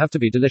Marmalade, I have to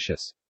be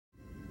delicious.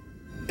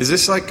 Is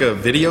this like a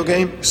video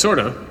game?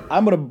 Sorta.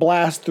 I'm going to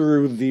blast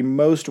through the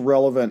most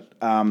relevant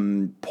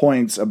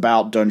points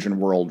about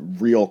Dungeon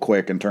World real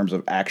quick in terms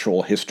of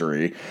actual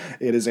history.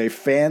 It is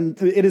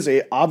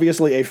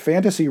obviously a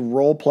fantasy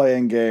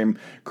role-playing game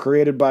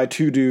created by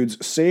two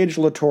dudes, Sage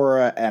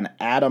LaTorra and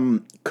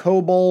Adam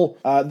Koebel.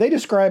 They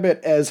describe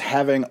it as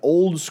having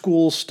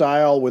old-school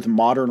style with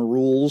modern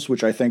rules,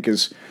 which I think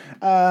is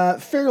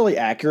fairly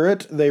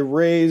accurate. They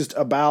raised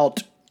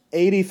about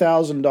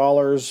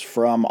 $80,000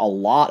 from a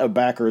lot of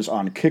backers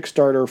on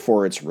Kickstarter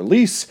for its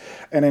release,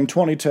 and in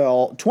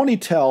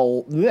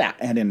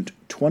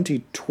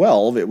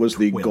 2012, it was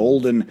the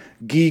Golden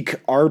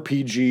Geek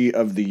RPG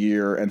of the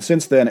year, and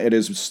since then it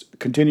has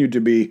continued to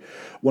be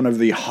one of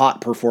the hot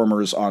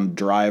performers on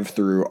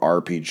Drive-Thru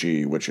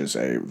RPG, which is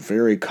a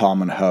very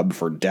common hub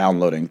for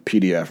downloading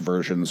PDF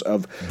versions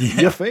of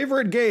your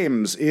favorite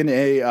games in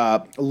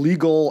a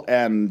legal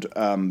and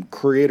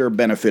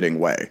creator-benefiting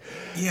way.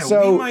 Yeah,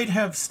 so, we might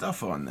have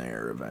stuff on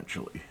there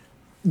eventually.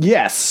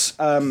 Yes.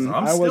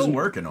 I'm still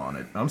working on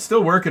it. I'm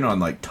still working on,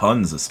 like,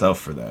 tons of stuff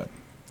for that.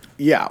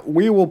 Yeah,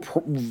 we will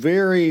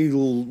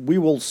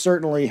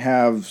certainly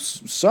have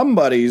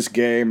somebody's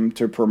game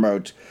to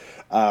promote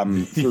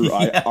through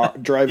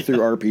Drive-Thru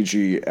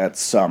RPG at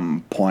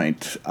some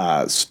point.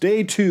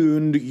 Stay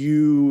tuned,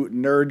 you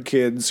nerd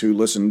kids who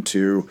listen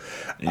to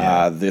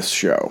this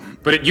show.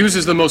 But it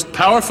uses the most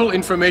powerful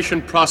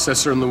information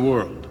processor in the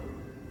world.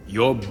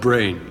 Your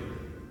brain.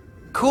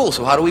 Cool,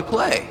 so how do we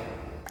play?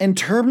 In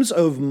terms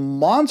of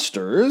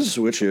monsters,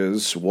 which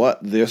is what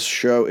this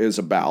show is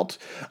about,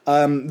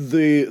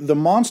 the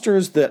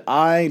monsters that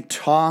I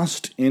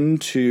tossed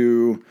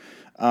into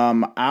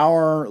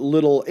our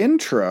little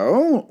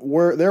intro,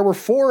 there were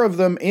four of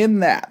them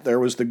in that. There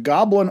was the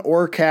Goblin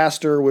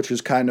Orecaster, which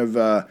is kind of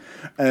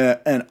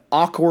an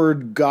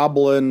awkward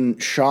goblin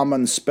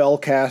shaman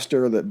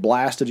spellcaster that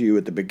blasted you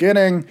at the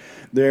beginning.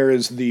 There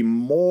is the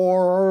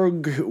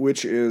Morgue,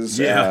 which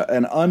is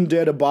an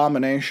undead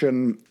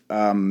abomination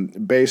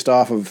based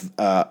off of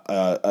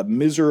a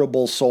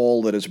miserable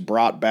soul that is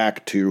brought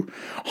back to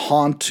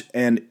haunt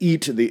and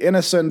eat the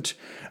innocent.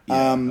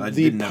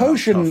 The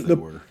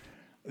potion,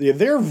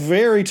 they're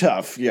very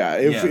tough. Yeah,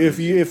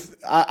 if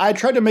I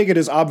tried to make it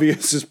as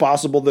obvious as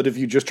possible that if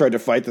you just tried to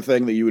fight the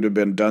thing that you would have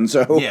been done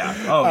so. Yeah.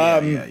 Oh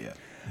yeah.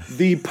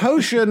 The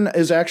potion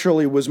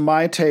was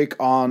my take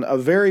on a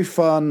very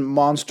fun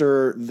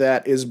monster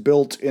that is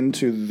built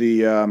into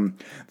the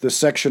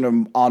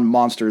section on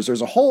monsters.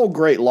 There's a whole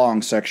great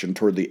long section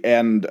toward the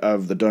end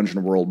of the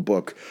Dungeon World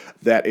book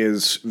that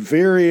is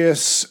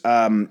various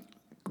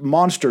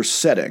monster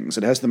settings.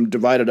 It has them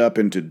divided up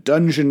into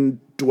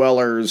dungeon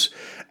dwellers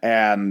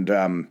and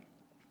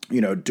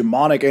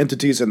demonic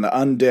entities and the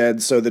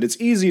undead, so that it's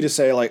easy to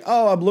say, like,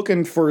 oh, I'm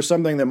looking for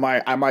something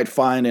that I might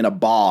find in a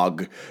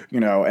bog,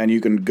 and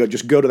you can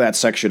just go to that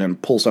section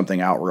and pull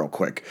something out real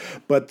quick.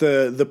 But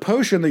the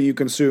potion that you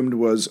consumed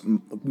was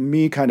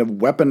me kind of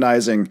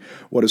weaponizing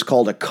what is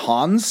called a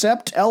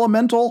concept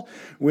elemental,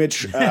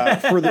 which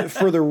for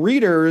the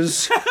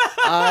readers,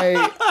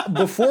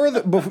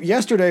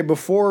 yesterday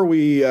before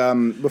we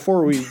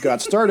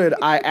got started,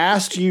 I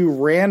asked you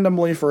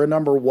randomly for a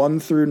number 1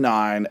 through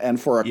 9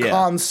 and for a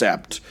concept.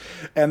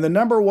 And the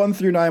number 1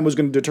 through 9 was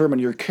going to determine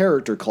your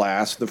character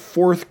class. The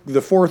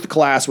fourth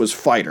class was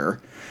fighter,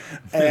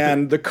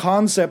 and the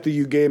concept that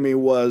you gave me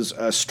was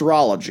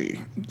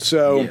astrology.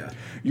 So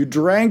you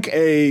drank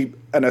an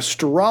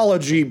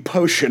astrology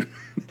potion.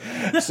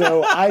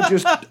 So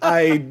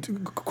I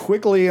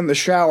quickly in the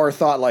shower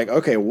thought, like,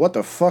 okay, what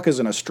the fuck is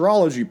an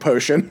astrology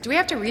potion? Do we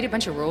have to read a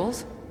bunch of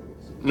rules?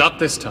 Not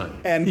this time.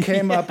 And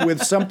came up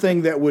with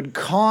something that would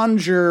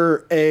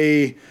conjure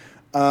a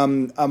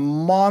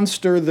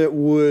monster that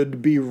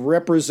would be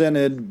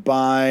represented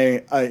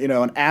by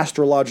an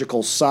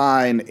astrological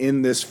sign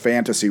in this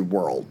fantasy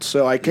world.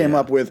 So I came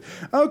up with,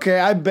 okay,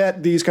 I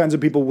bet these kinds of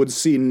people would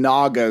see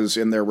Nagas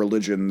in their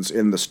religions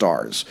in the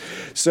stars.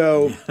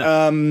 So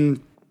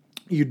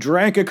you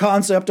drank a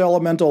concept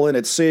elemental and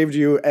it saved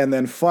you, and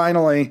then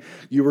finally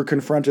you were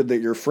confronted that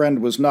your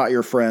friend was not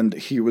your friend.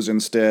 He was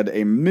instead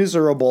a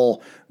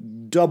miserable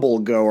double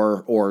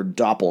goer or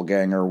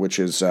doppelganger, which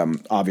is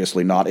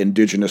obviously not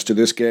indigenous to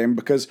this game,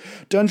 because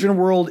Dungeon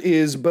World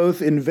is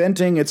both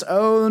inventing its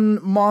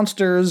own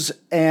monsters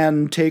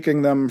and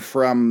taking them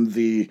from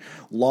the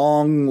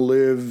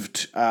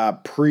long-lived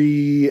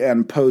pre-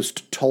 and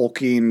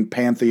post-Tolkien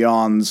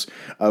pantheons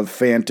of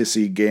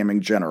fantasy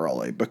gaming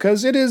generally,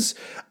 because it is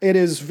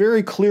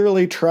very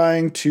clearly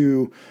trying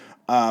to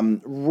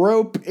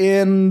rope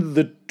in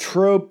the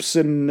tropes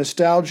and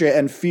nostalgia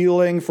and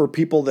feeling for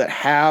people that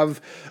have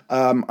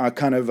a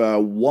kind of a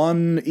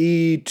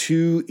 1E,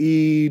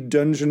 2E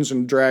Dungeons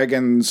and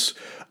Dragons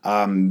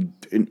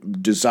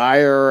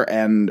desire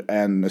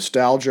and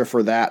nostalgia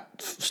for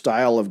that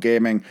style of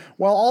gaming,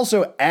 while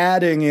also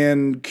adding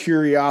in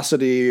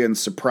curiosity and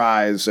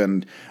surprise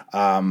and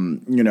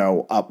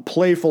a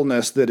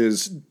playfulness that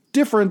is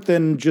different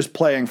than just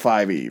playing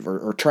 5e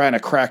or trying to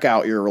crack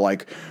out your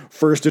like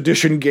first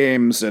edition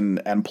games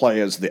and play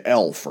as the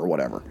elf or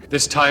whatever.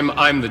 This time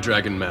I'm the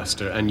Dragon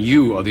Master and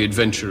you are the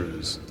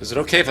adventurers. Is it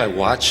okay if I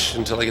watch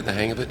until I get the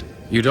hang of it?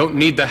 You don't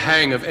need the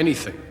hang of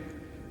anything.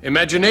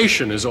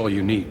 Imagination is all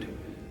you need.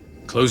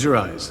 Close your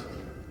eyes.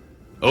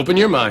 Open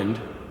your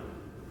mind,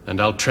 and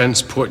I'll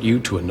transport you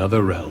to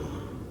another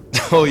realm.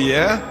 Oh,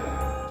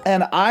 yeah?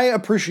 And I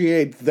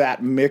appreciate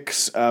that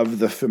mix of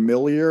the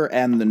familiar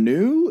and the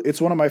new.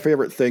 It's one of my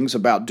favorite things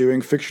about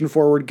doing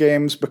fiction-forward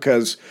games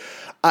because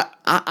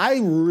I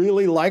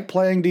really like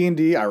playing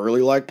D&D. I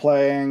really like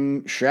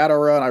playing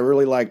Shadowrun. I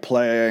really like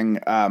playing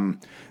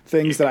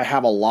things that I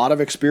have a lot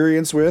of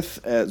experience with,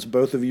 as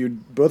both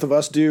of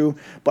us do.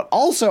 But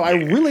also, I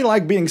really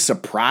like being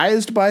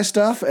surprised by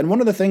stuff. And one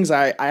of the things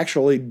I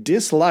actually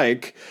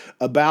dislike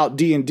about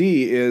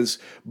D&D is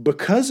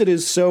because it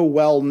is so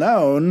well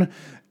known,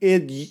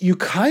 you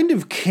kind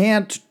of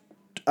can't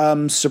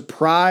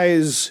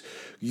surprise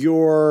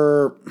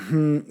your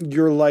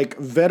like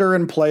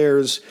veteran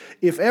players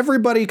if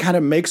everybody kind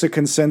of makes a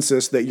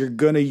consensus that you're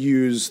going to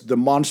use the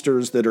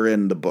monsters that are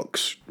in the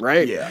books,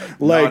 right? Yeah,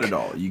 like, not at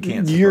all. You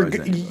can't surprise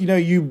anybody. You know,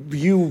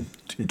 you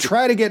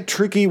try to get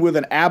tricky with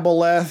an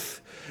aboleth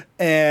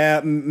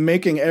and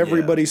making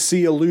everybody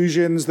see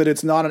illusions that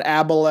it's not an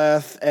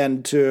aboleth,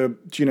 and to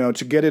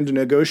get into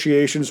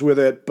negotiations with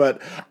it.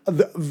 But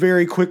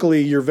very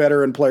quickly, your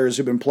veteran players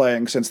who've been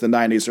playing since the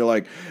 90s are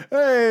like,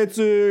 "Hey,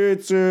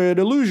 it's an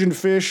illusion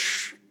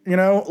fish,"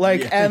 it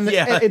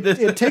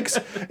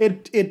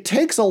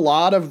takes a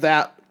lot of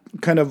that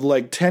kind of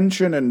like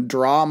tension and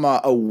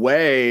drama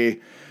away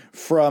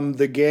from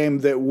the game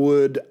that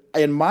would,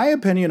 in my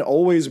opinion,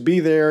 always be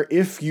there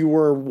if you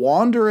were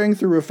wandering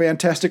through a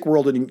fantastic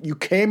world and you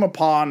came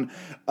upon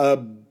a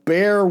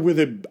bear with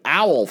an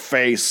owl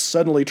face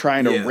suddenly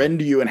trying to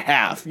rend you in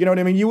half. You know what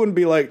I mean? You wouldn't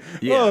be like,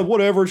 oh,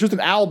 whatever, it's just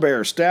an owl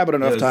bear. Stab it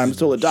enough times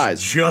until it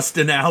dies. Just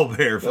an owl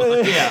bear.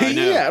 Yeah, I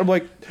know. Yeah, I'm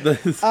like,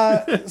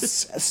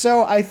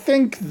 so I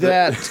think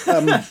that...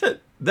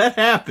 that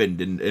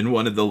happened in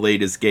one of the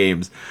latest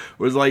games. It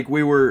was like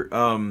we were...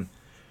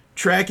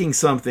 tracking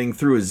something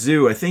through a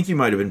zoo. I think you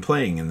might have been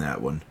playing in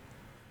that one.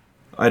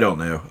 I don't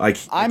know. I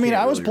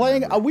was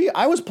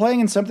playing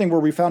in something where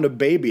we found a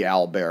baby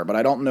owl bear, but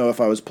I don't know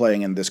if I was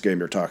playing in this game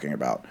you're talking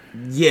about.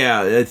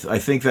 Yeah, I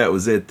think that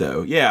was it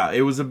though. Yeah,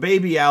 it was a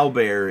baby owl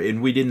bear,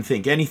 and we didn't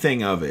think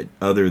anything of it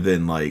other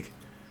than like,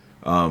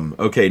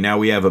 okay, now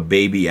we have a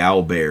baby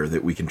owl bear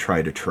that we can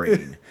try to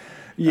train.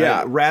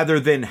 Yeah. Rather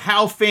than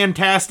how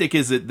fantastic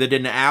is it that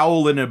an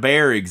owl and a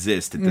bear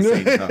exist at the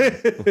same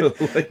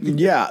time?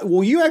 Yeah.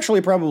 Well, you actually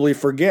probably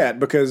forget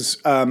because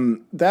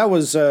that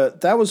was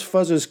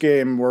Fuzz's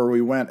game where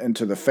we went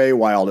into the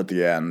Feywild at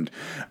the end,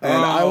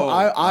 and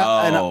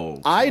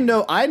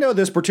I know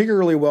this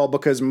particularly well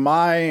because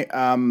my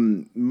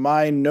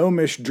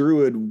gnomish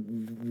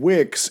druid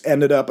Wix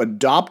ended up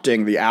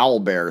adopting the owl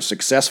bear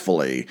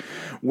successfully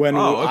when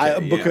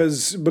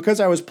because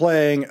I was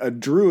playing a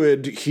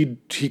druid.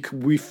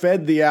 We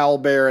fed the owl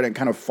bear and it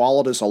kind of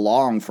followed us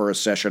along for a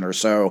session or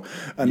so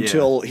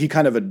until he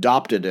kind of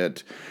adopted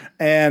it.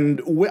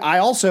 And I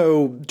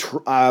also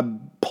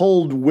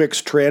pulled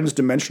Wix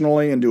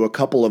transdimensionally into a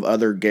couple of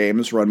other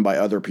games run by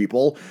other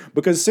people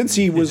because since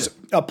he was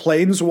a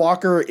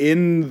planeswalker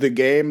in the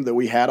game that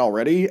we had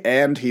already,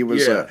 and he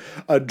was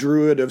a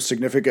druid of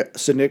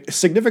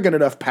significant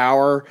enough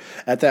power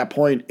at that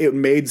point, it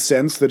made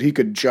sense that he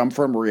could jump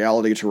from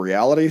reality to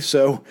reality.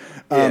 So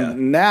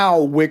now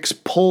Wix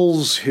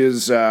pulls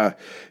his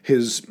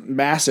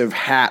massive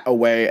hat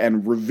away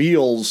and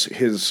reveals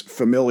his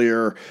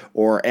familiar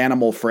or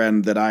animal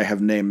friend that I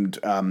have named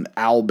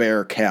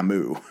Owlbear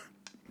Camus.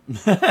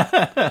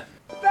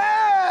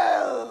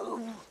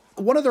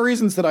 One of the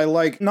reasons that I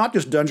like not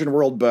just Dungeon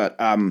World, but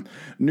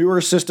newer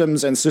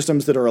systems and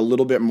systems that are a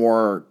little bit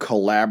more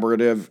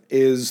collaborative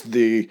is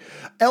the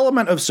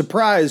element of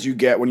surprise you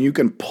get when you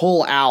can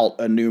pull out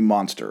a new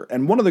monster.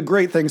 And one of the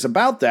great things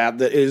about that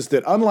is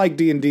that unlike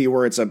D&D,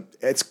 where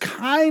it's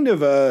kind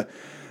of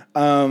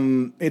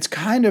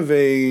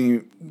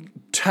a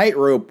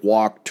tightrope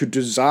walk to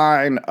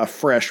design a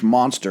fresh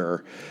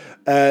monster,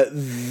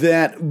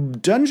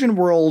 that Dungeon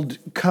World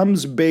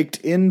comes baked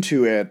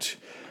into it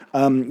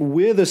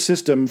with a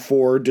system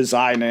for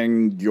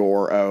designing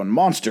your own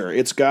monster.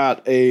 It's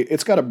got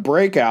a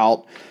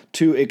breakout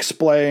to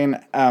explain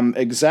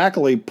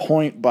exactly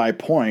point by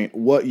point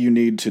what you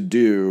need to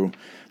do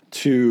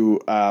to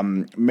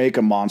make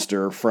a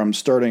monster, from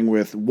starting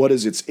with what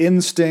is its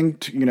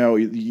instinct. You know,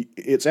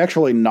 it's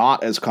actually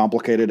not as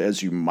complicated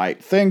as you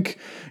might think.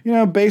 You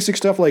know, basic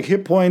stuff like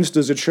hit points.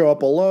 Does it show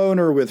up alone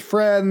or with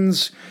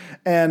friends?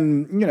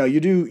 And, you know,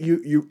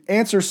 you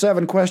answer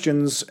 7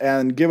 questions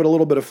and give it a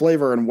little bit of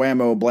flavor, and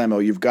whammo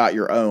blammo, you've got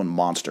your own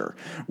monster,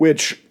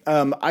 which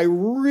I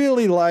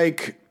really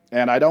like.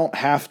 And I don't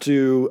have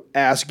to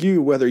ask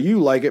you whether you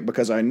like it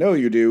because I know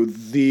you do.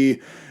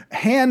 The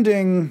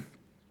handing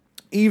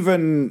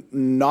even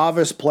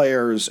novice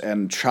players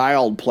and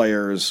child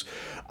players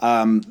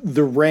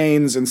the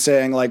reins and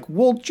saying like,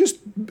 well, just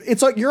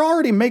it's like you're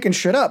already making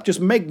shit up. Just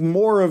make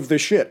more of the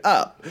shit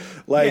up.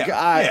 Like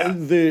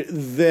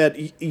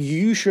that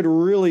you should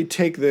really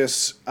take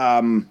this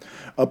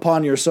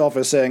upon yourself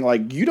as saying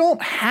like you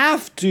don't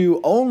have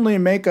to only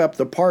make up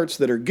the parts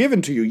that are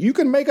given to you. You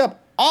can make up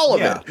all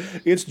of it.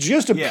 It's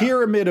just a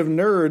pyramid of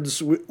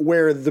nerds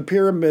where the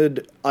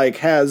pyramid like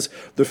has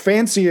the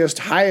fanciest,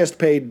 highest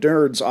paid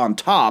nerds on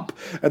top,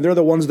 and they're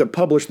the ones that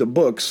publish the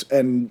books.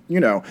 And, you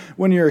know,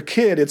 when you're a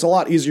kid, it's a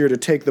lot easier to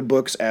take the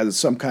books as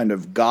some kind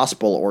of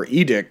gospel or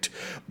edict.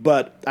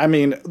 But, I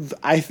mean,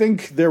 I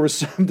think there was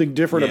something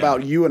different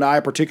about you and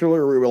I particularly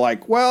where we were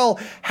like, well,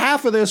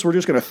 half of this we're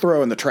just going to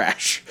throw in the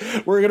trash.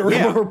 We're going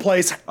to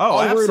replace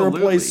we're going to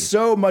replace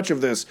so much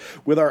of this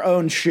with our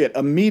own shit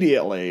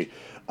immediately.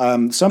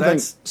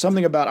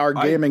 Something about our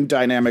gaming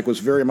dynamic was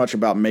very much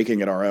about making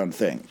it our own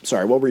thing.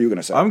 Sorry, what were you going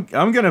to say?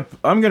 I'm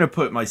gonna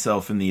put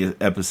myself in the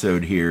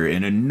episode here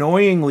and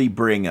annoyingly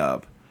bring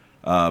up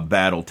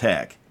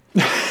BattleTech,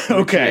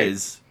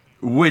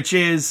 which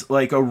is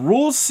like a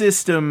rule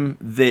system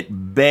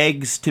that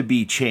begs to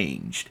be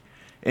changed,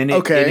 and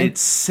it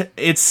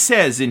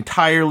says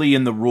entirely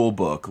in the rule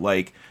book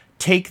like,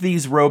 take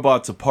these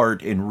robots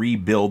apart and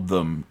rebuild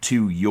them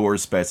to your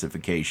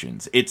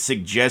specifications. It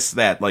suggests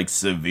that like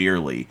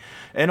severely.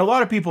 And a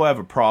lot of people have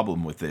a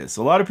problem with this.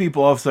 A lot of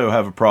people also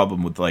have a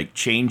problem with like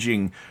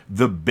changing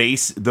the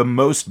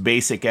most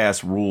basic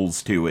ass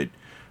rules to it.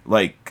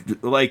 Like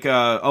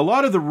a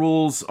lot of the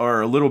rules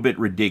are a little bit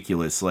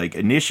ridiculous. Like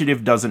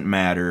initiative doesn't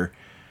matter.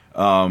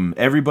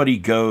 Everybody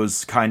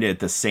goes kind of at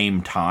the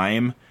same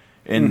time.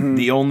 And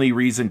the only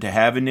reason to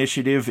have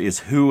initiative is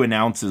who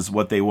announces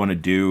what they want to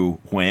do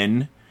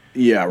when.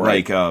 Yeah,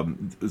 right.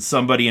 Like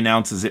somebody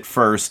announces it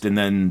first, and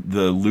then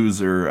the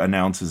loser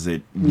announces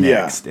it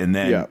next, and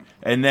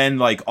then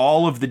like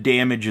all of the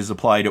damage is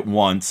applied at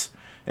once,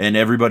 and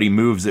everybody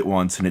moves at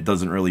once, and it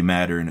doesn't really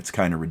matter, and it's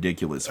kind of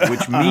ridiculous.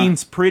 Which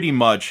means pretty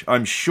much,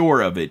 I'm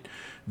sure of it,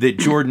 that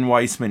Jordan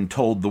Weissman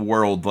told the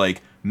world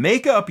like,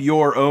 make up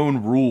your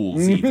own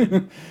rules,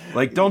 even.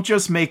 Like, don't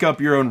just make up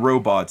your own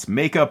robots.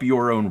 Make up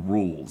your own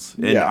rules.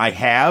 And I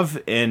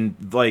have, and,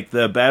 like,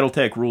 the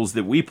BattleTech rules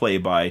that we play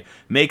by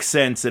make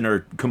sense and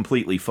are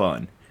completely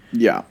fun.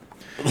 Yeah.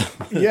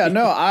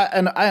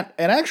 And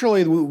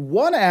actually,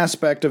 one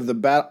aspect of the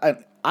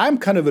battle... I'm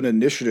kind of an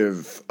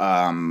initiative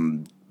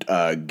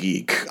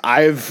geek.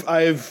 I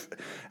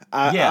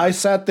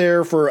sat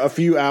there for a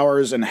few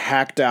hours and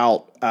hacked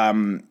out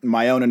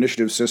my own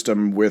initiative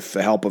system with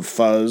the help of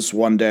Fuzz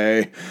one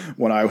day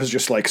when I was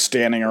just like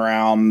standing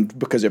around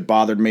because it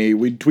bothered me.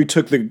 We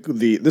took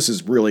the this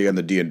is really in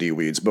the D&D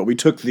weeds, but we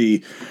took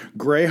the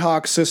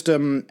Greyhawk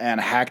system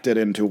and hacked it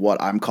into what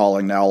I'm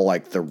calling now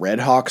like the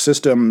Redhawk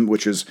system,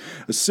 which is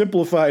a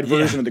simplified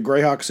version of the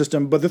Greyhawk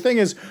system. But the thing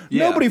is,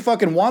 nobody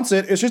fucking wants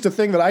it. It's just a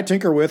thing that I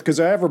tinker with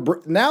because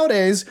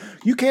nowadays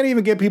you can't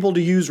even get people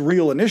to use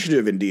real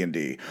initiative in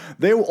D&D.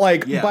 They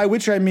by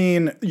which I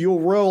mean you'll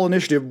roll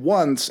initiative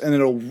once and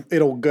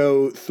it'll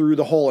go through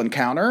the whole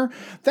encounter.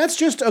 That's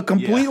just a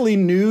completely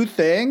new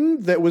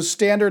thing that was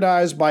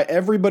standardized by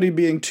everybody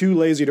being too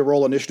lazy to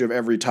roll initiative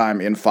every time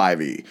in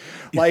 5e.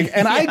 Like,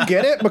 and I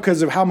get it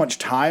because of how much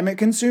time it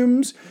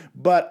consumes,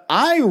 but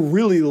I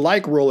really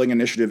like rolling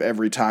initiative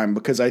every time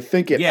because I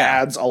think it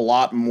adds a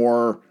lot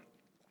more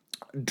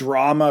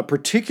drama,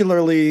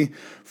 particularly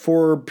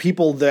for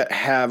people that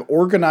have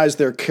organized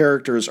their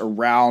characters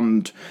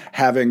around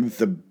having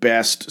the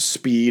best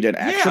speed and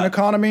action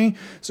economy.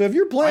 So if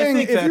you're playing,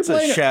 I think that's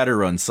a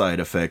Shadowrun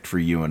side effect for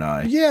you and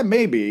I. Yeah,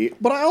 maybe.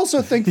 But I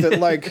also think that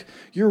like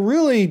you're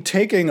really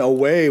taking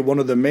away one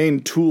of the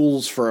main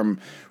tools from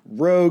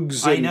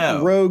rogues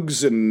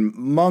and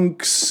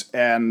monks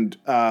and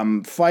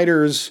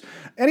fighters.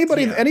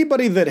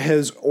 Anybody that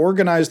has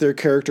organized their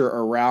character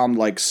around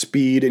like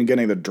speed and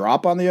getting the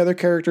drop on the other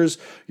characters,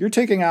 you're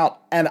taking out.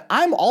 And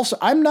I'm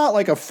not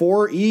like a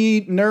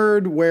 4E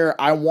nerd where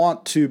I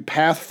want to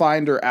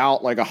Pathfinder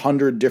out like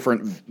 100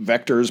 different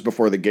vectors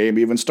before the game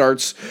even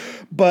starts.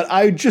 But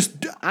I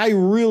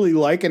really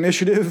like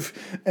initiative,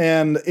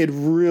 and it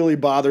really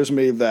bothers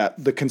me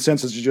that the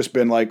consensus has just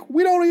been like,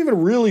 we don't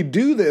even really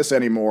do this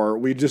anymore.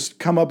 We just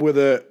come up with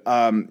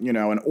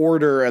an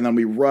order, and then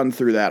we run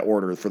through that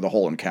order for the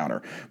whole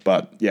encounter.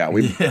 But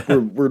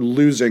we're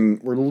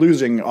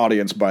losing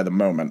audience by the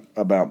moment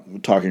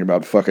about talking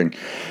about fucking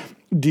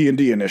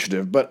D&D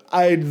initiative, but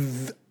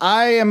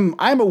I'm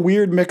a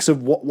weird mix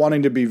of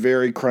wanting to be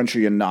very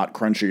crunchy and not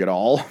crunchy at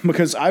all,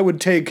 because I would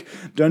take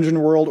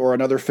Dungeon World or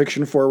another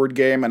fiction forward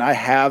game, and I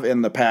have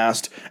in the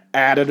past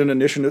added an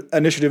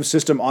initiative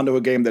system onto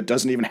a game that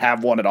doesn't even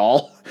have one at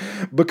all,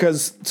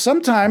 because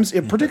sometimes,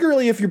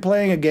 particularly if you're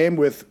playing a game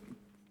with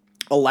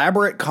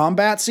elaborate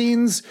combat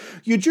scenes,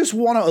 you just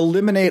want to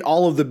eliminate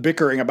all of the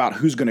bickering about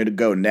who's going to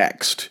go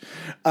next.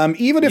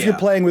 Even if you're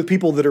playing with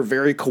people that are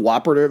very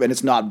cooperative and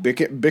it's not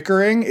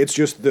bickering, it's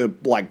just the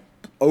like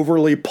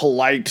overly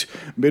polite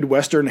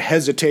Midwestern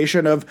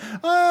hesitation of,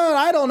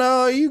 I don't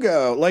know, you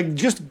go. Like,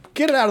 just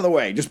get it out of the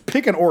way. Just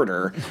pick an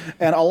order.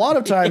 And a lot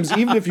of times,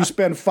 even if you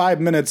spend 5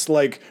 minutes,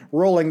 like,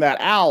 rolling that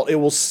out, it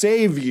will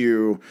save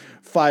you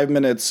 5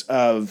 minutes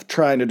of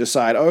trying to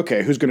decide,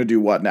 okay, who's going to do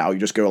what now? You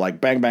just go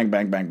like bang, bang,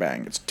 bang, bang,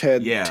 bang. It's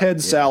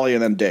Ted, Sally,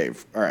 and then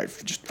Dave. All right,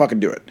 just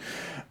fucking do it.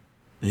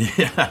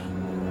 Yeah.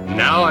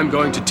 Now I'm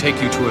going to take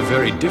you to a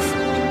very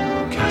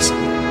different castle.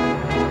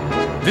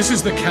 This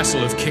is the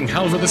castle of King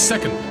Halvar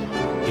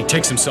II. He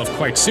takes himself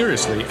quite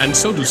seriously, and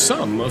so do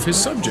some of his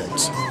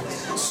subjects.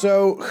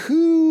 So,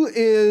 who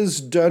is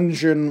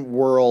Dungeon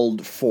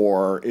World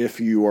for if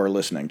you are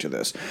listening to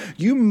this?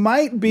 You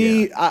might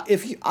be,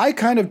 I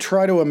kind of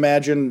try to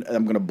imagine,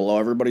 I'm going to blow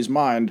everybody's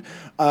mind,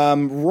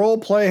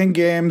 role-playing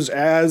games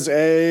as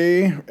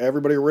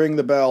everybody ring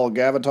the bell,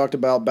 Gavin talked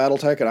about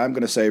Battletech, and I'm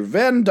going to say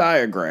Venn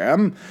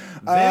diagram.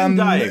 Venn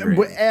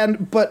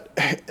diagram. But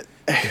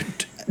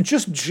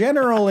just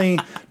generally,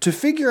 to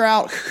figure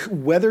out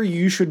whether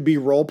you should be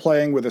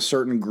role-playing with a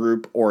certain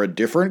group or a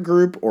different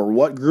group, or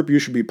what group you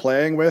should be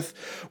playing with,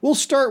 we'll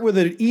start with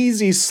an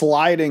easy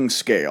sliding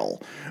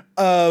scale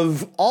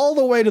of all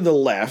the way to the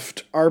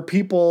left are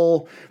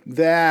people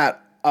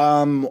that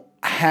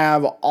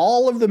have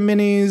all of the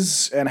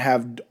minis and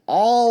have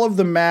all of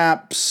the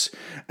maps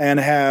and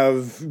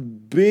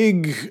have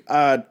big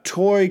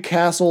toy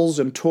castles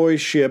and toy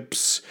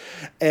ships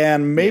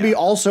and maybe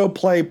also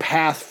play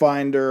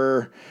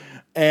Pathfinder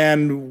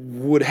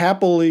and would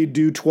happily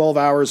do 12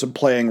 hours of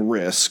playing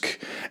Risk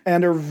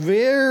and are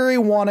very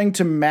wanting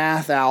to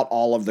math out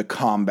all of the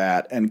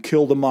combat and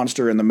kill the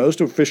monster in the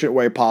most efficient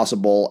way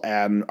possible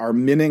and are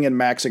minning and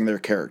maxing their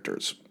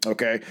characters.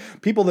 Okay?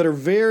 People that are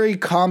very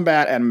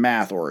combat and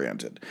math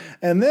oriented.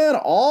 And then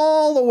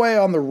all the way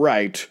on the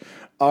right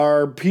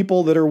are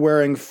people that are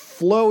wearing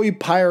flowy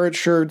pirate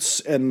shirts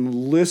and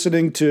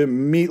listening to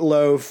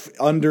Meatloaf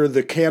under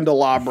the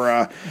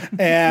candelabra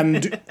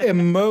and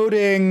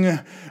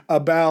emoting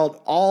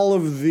about all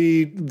of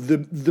the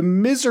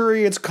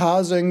misery it's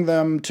causing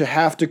them to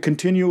have to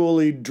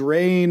continually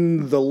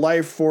drain the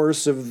life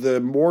force of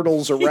the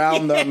mortals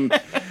around them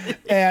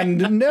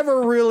and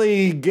never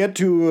really get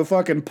to a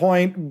fucking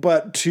point,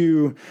 but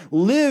to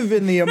live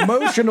in the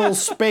emotional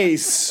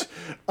space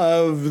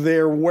of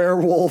their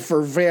werewolf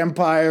or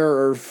vampire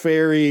or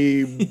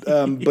fairy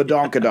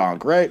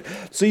badonkadonk, right?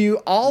 So you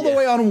all the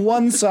way on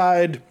one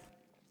side,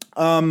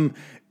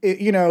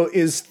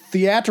 is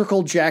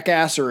theatrical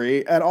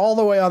jackassery, and all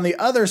the way on the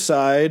other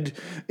side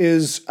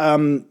is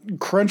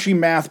crunchy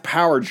math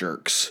power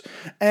jerks.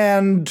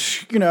 And,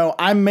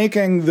 I'm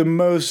making the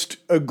most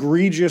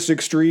egregious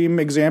extreme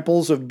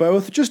examples of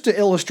both just to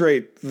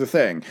illustrate the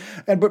thing.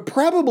 But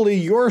probably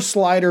your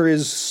slider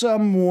is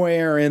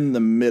somewhere in the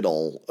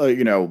middle,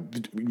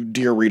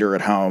 dear reader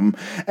at home.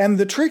 And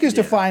the trick is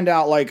to find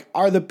out,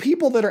 are the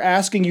people that are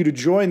asking you to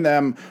join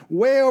them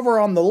way over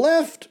on the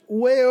left,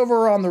 way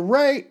over on the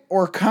right,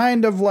 or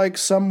kind of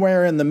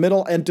somewhere in the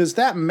middle? And does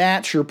that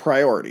match your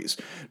priorities?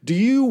 Do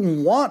you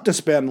want to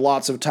spend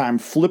lots of time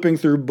flipping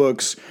through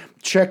books,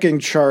 checking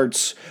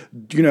charts,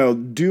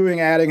 doing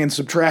adding and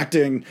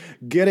subtracting,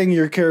 getting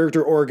your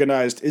character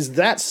organized? Is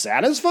that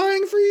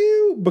satisfying for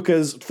you?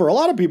 Because for a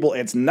lot of people,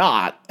 it's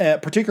not,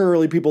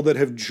 particularly people that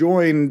have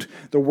joined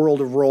the world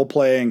of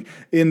role-playing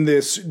in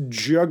this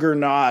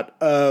juggernaut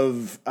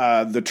of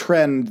the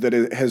trend that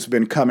has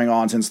been coming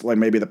on since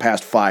maybe the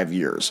past 5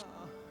 years.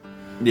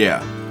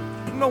 Yeah.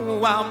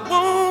 No, I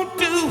won't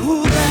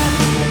do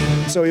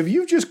that. So if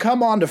you've just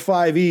come on to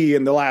 5e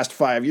in the last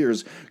 5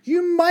 years,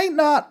 you might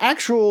not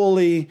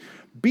actually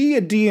be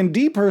a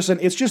D&D person.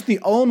 It's just the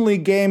only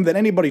game that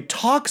anybody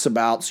talks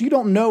about, so you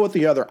don't know what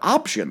the other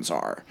options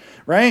are,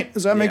 right?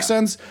 Does that make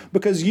sense?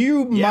 Because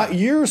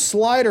your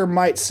slider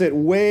might sit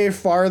way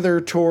farther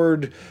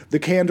toward the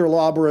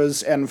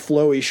candelabras and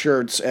flowy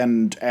shirts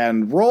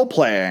and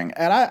role-playing.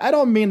 And I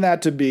don't mean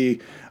that to be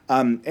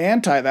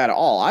anti that at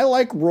all. I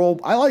like role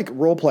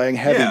playing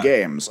heavy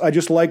games. I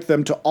just like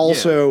them to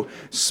also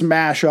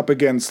smash up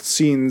against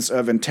scenes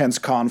of intense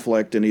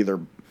conflict in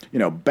either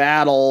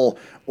battle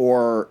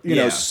or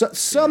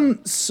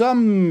some set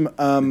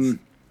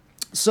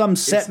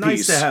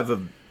piece.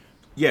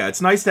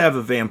 It's nice to have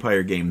a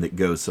vampire game that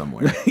goes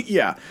somewhere.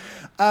 Yeah.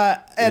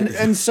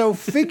 And so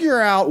figure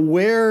out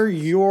where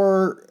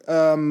your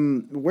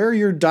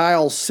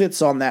dial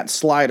sits on that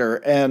slider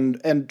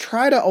and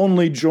try to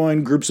only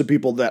join groups of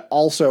people that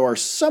also are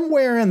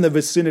somewhere in the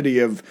vicinity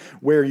of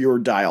where your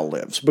dial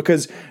lives.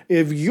 Because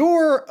if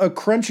you're a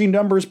crunchy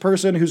numbers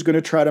person who's going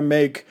to try to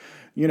make,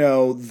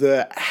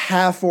 the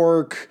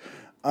half-orc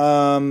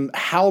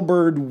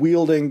halberd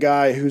wielding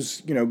guy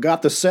who's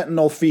got the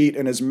sentinel feat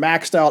and has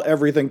maxed out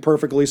everything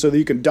perfectly so that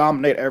you can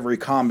dominate every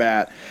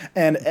combat,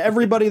 and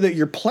everybody that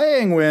you're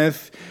playing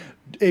with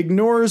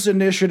ignores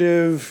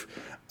initiative,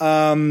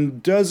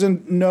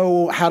 doesn't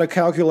know how to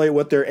calculate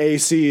what their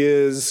AC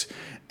is,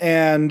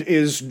 and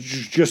is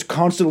just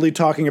constantly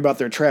talking about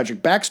their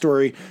tragic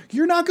backstory,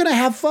 you're not going to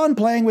have fun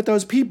playing with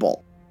those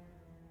people.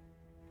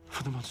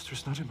 For the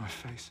monster's not in my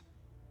face.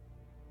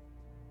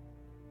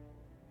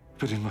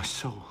 but in my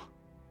soul.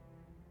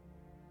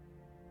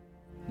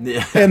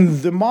 Yeah. And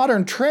the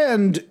modern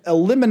trend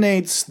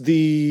eliminates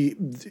the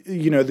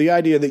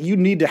idea that you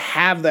need to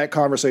have that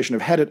conversation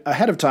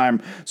ahead of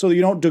time so that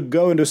you don't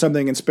go into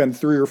something and spend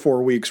 3 or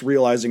 4 weeks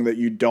realizing that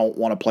you don't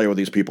want to play with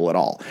these people at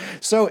all.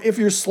 So if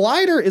your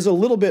slider is a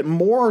little bit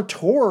more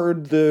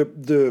toward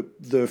the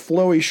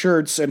flowy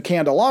shirts and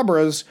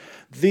candelabras,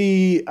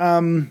 the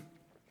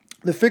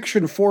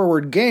fiction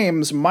forward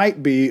games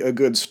might be a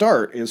good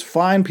start. Is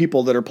find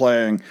people that are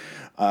playing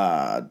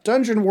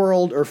Dungeon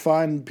World, or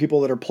find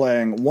people that are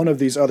playing one of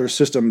these other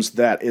systems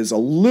that is a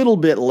little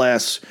bit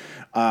less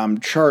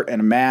chart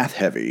and math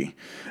heavy,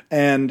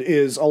 and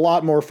is a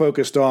lot more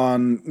focused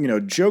on,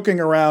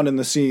 joking around in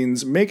the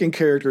scenes, making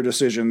character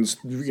decisions,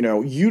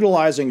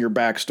 utilizing your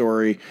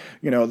backstory.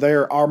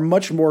 There are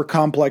much more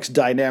complex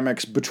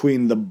dynamics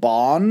between the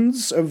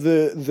bonds of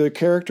the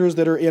characters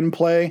that are in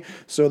play.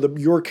 So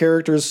your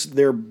characters,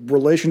 their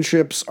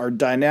relationships are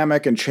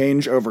dynamic and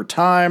change over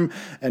time,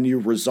 and you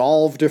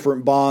resolve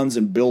different bonds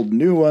and build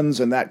new ones,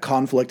 and that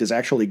conflict is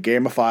actually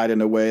gamified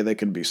in a way that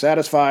can be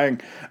satisfying.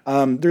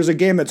 There's a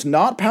game that's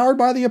not powered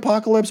by the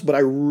apocalypse, but I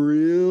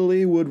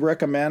really would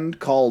recommend,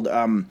 called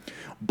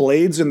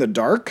Blades in the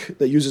Dark,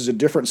 that uses a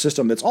different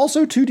system that's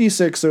also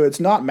 2d6, so it's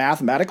not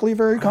mathematically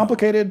very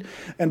complicated.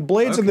 And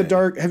Blades in the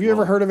Dark, have you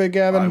ever heard of it,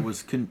 Gavin?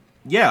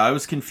 I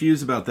was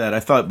confused about that.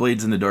 I thought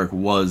Blades in the Dark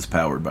was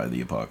powered by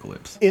the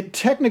apocalypse. It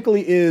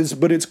technically is,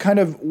 but it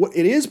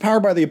is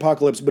powered by the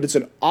apocalypse, but it's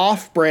an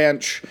off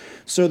branch,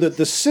 so that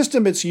the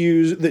system that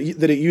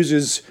it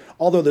uses,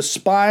 although the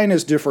spine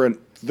is different,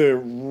 the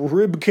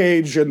rib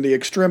cage and the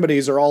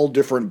extremities are all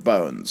different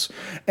bones.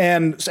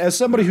 And as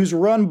somebody who's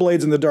run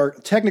Blades in the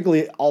Dark,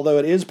 technically, although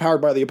it is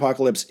powered by the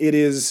apocalypse, it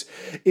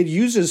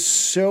uses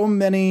so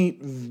many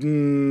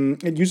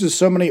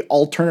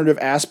alternative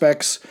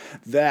aspects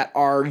that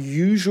are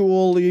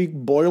usually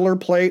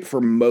boilerplate for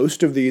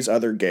most of these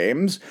other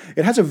games.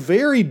 It has a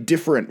very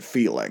different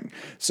feeling.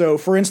 So,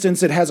 for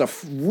instance, it has a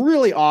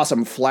really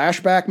awesome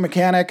flashback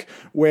mechanic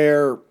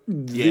where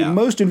the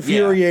most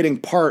infuriating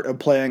part of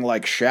playing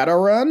like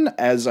Shadowrun,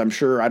 as I'm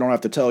sure I don't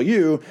have to tell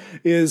you,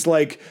 is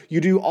like you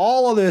do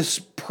all of this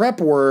prep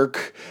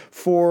work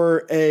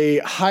for a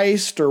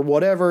heist or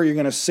whatever. You're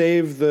going to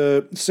save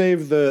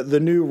the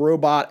new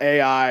robot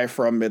AI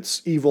from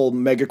its evil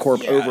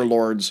megacorp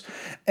overlords,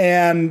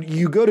 and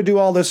you go to do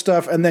all this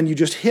stuff, and then you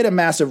just hit a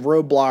massive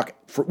roadblock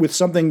with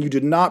something you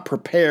did not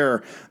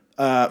prepare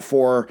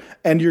for,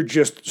 and you're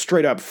just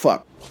straight up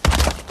fucked.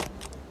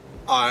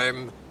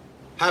 I'm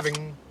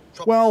having...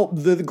 Well,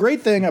 the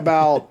great thing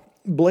about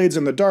Blades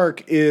in the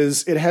Dark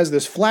is it has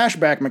this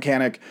flashback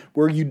mechanic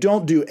where you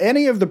don't do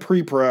any of the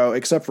pre-pro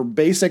except for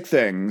basic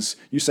things.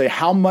 You say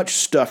how much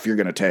stuff you're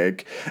going to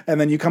take,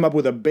 and then you come up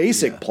with a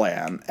basic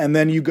plan, and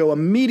then you go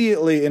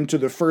immediately into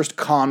the first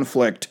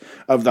conflict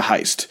of the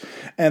heist.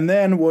 And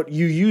then what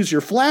you use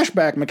your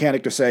flashback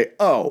mechanic to say,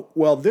 oh,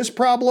 well, this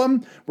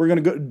problem, we're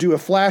going to do a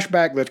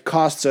flashback that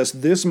costs us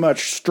this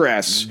much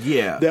stress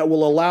that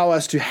will allow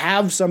us to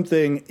have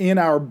something in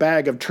our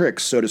bag of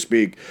tricks, so to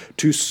speak,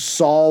 to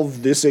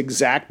solve this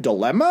exact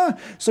dilemma.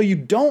 So you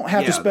don't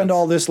have to spend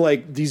all this,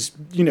 like, these,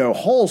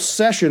 whole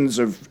sessions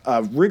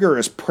of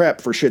rigorous prep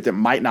for shit that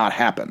might not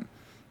happen.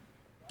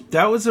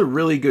 That was a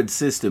really good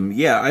system.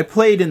 Yeah, I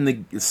played in the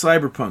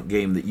Cyberpunk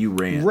game that you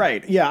ran.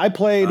 Right. Yeah, I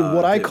played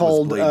what I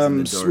called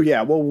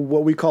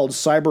what we called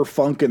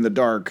Cyberfunk in the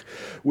Dark,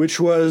 which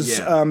was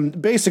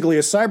basically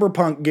a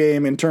Cyberpunk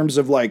game in terms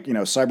of, like,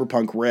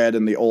 Cyberpunk Red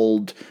and the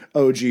old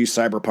OG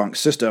Cyberpunk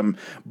system,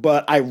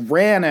 but I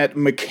ran it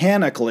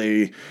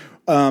mechanically.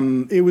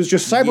 It was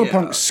just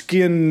Cyberpunk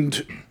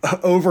skinned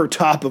over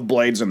top of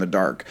Blades in the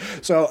Dark.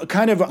 So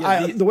kind of,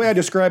 the way I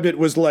described it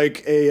was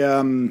like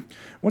a,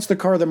 what's the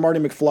car that Marty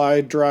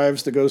McFly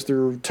drives that goes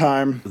through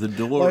time? The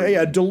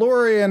DeLorean.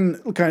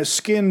 DeLorean kind of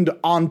skinned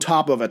on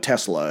top of a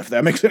Tesla, if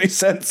that makes any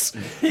sense.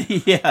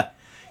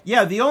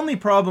 Yeah, the only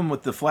problem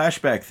with the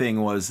flashback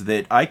thing was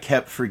that I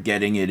kept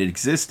forgetting it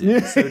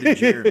existed. So did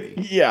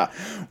Jeremy.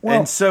 Well,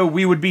 and so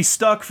we would be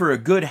stuck for a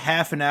good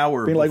half an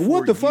hour. Being like,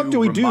 what the fuck do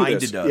we do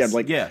this?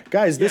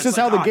 Guys, this is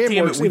how the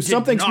game works. If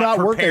something's not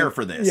working,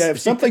 for this.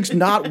 If something's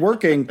not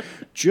working,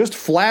 just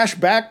flash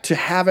back to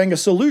having a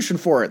solution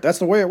for it. That's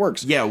the way it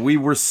works. Yeah, we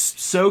were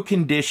so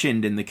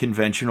conditioned in the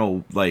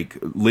conventional, like,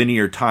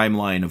 linear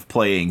timeline of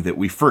playing that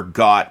we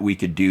forgot we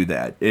could do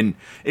that, and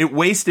it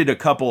wasted a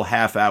couple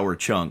half-hour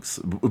chunks.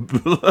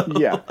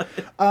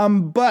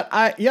 But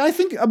I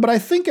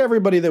think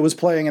everybody that was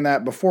playing in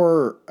that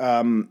before,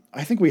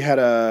 I think we had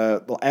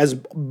as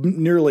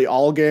nearly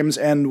all games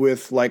end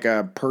with like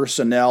a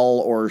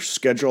personnel or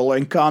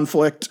scheduling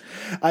conflict.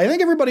 I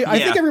think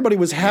everybody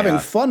was having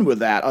fun with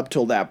that up till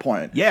till that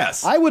point.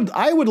 Yes. I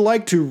would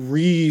like to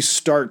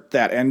restart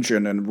that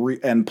engine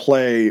and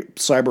play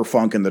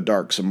Cyberpunk in the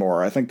Dark some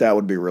more. I think that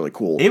would be really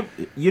cool.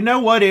 You know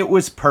what? It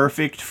was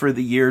perfect for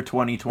the year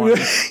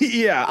 2020.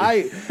 Yeah,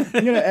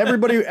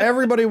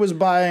 everybody was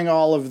buying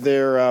all of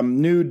their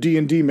new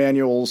D&D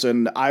manuals,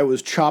 and I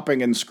was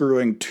chopping and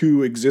screwing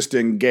two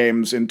existing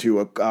games into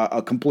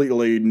a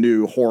completely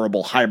new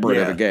horrible hybrid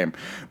of a game.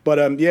 But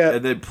and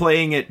then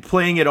playing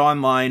it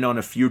online on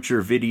a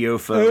future video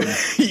phone.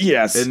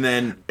 Yes. And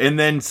then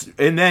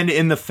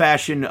in the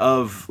fashion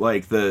of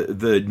like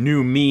the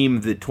new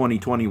meme that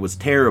 2020 was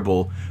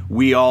terrible,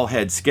 we all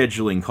had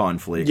scheduling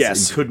conflicts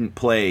and couldn't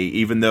play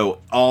even though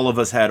all of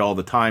us had all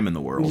the time in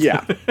the world.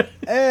 Yeah.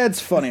 It's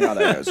funny how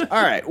that goes.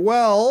 All right.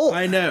 Well,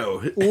 I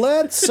know.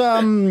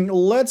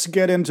 let's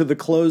get into the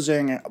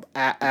closing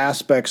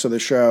aspects of the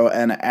show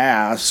and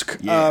ask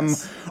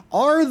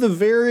are the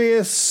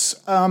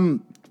various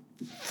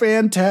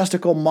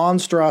fantastical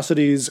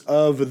monstrosities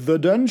of the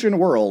Dungeon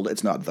World,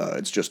 it's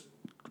just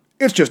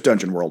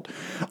Dungeon World,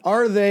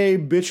 are they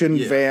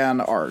bitchin' van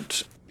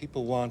art?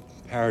 People want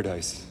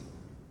paradise.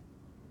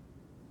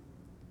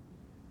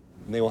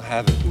 And they will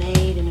have it.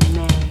 Made in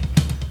America.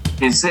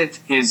 Is it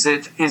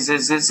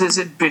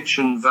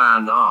bitchin'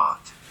 van art?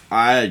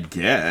 I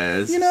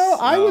guess.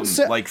 I would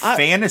say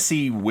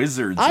fantasy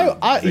wizards.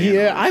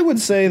 I would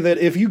say that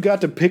if you got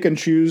to pick and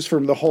choose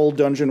from the whole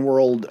Dungeon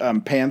World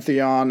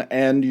pantheon,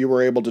 and you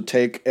were able to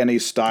take any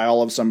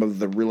style of some of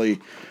the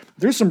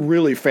there's some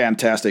really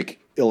fantastic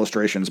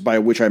illustrations, by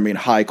which I mean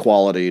high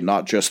quality,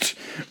 not just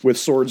with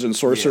swords and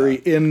sorcery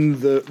in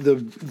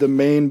the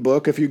main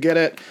book. If you get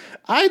it,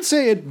 I'd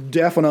say it's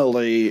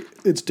definitely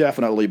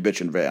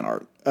bitchin' van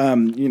art.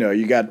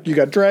 You got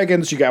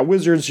dragons, you got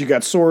wizards, you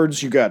got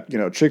swords, you got,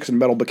 chicks in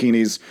metal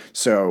bikinis.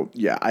 So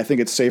yeah, I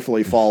think it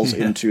safely falls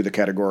into the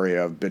category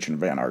of bitchin'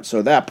 van art.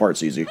 So that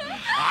part's easy.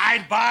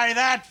 I'd buy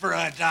that for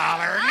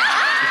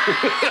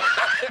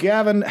 $1.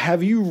 Gavin,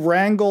 have you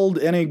wrangled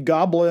any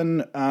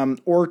goblin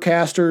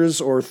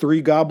orecasters or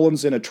 3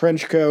 goblins in a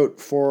trench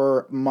coat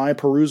for my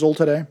perusal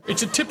today?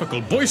 It's a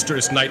typical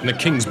boisterous night in the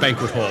King's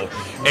Banquet Hall.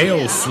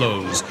 Ale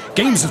flows,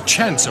 games of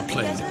chance are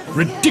played,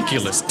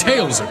 ridiculous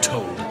tales are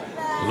told,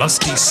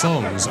 lusty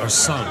songs are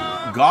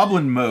sung.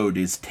 Goblin mode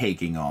is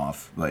taking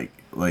off. Like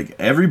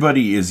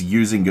everybody is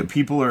using it.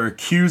 People are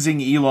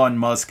accusing Elon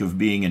Musk of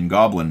being in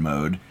goblin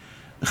mode.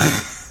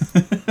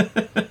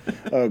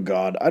 Oh,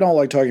 God. I don't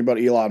like talking about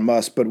Elon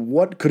Musk, but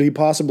what could he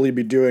possibly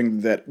be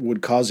doing that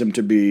would cause him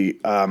to be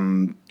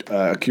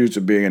accused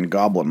of being in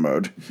goblin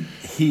mode?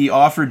 He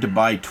offered to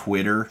buy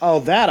Twitter. Oh,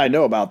 that I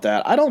know about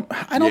that. I don't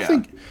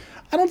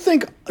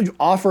think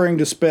offering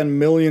to spend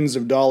millions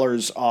of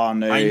dollars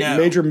on a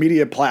major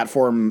media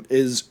platform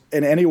is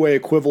in any way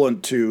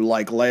equivalent to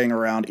like laying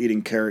around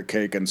eating carrot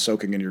cake and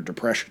soaking in your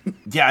depression.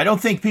 Yeah, I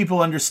don't think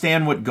people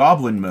understand what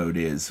goblin mode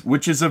is,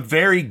 which is a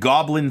very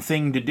goblin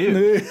thing to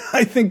do.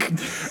 I think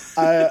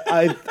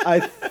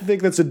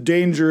that's a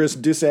dangerous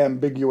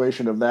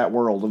disambiguation of that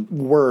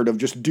word of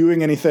just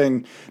doing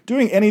anything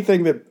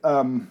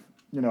that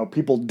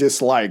people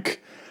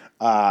dislike.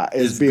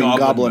 Is being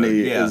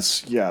goblin-y.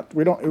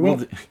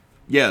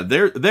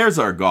 There's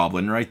our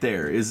goblin right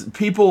there. Is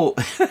people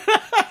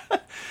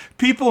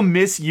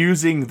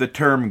misusing the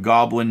term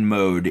goblin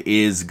mode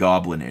is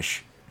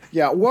goblinish.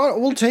 Yeah,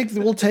 we'll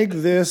take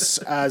this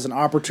as an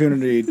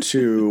opportunity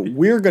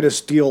we're going to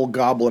steal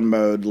goblin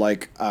mode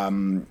like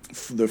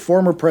the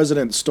former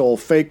president stole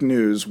fake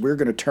news. We're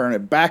going to turn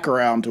it back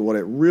around to what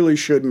it really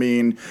should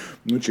mean,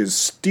 which is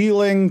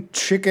stealing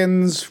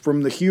chickens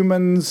from the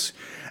humans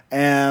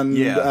and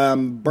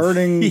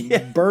burning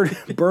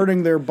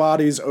their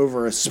bodies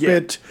over a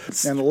spit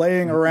and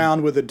laying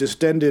around with a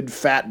distended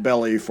fat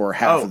belly for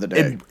half of the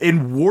day.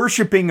 And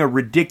worshiping a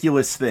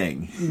ridiculous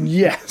thing.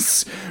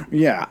 Yes.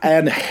 Yeah.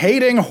 And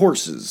hating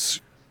horses.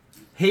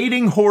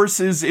 Hating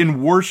horses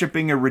and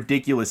worshiping a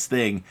ridiculous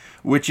thing,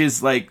 which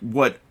is like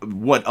what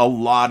a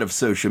lot of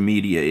social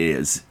media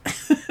is.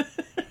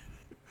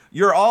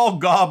 You're all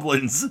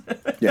goblins.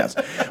 Yes.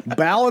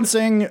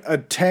 Balancing a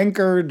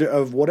tankard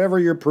of whatever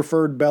your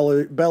preferred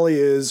belly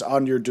is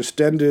on your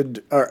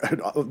distended,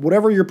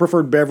 whatever your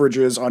preferred beverage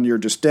is on your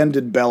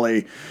distended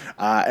belly,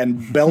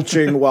 and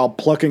belching while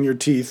plucking your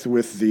teeth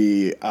with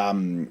the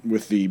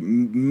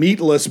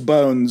meatless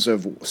bones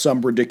of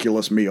some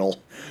ridiculous meal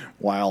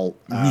while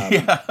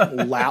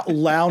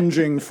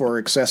lounging for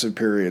excessive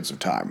periods of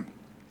time.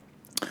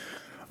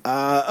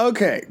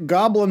 Okay,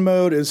 goblin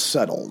mode is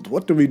settled.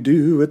 What do we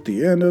do at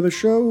the end of the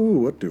show?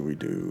 What do we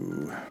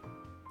do?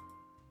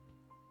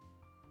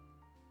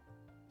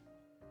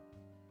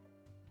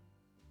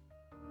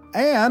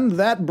 And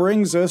that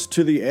brings us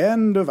to the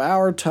end of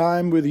our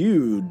time with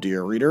you,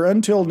 dear reader.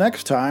 Until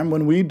next time,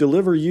 when we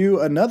deliver you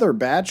another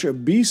batch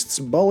of beasts,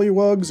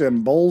 bullywugs,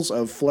 and bowls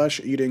of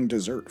flesh-eating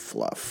dessert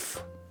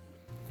fluff.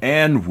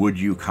 And would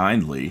you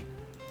kindly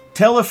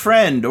tell a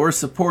friend or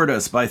support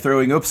us by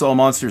throwing Oops All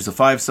Monsters a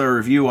 5-star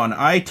review on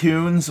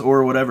iTunes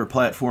or whatever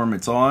platform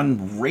it's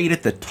on. Rate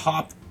it the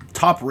top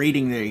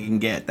rating that you can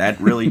get. That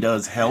really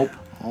does help.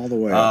 All the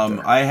way up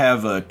there. I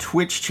have a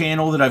Twitch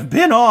channel that I've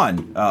been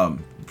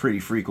on pretty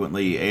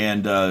frequently,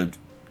 and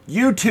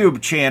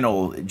YouTube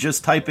channel.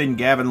 Just type in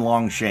Gavin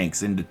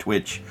Longshanks into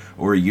Twitch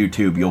or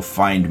YouTube. You'll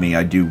find me.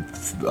 I do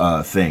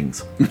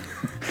things.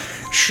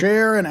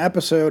 Share an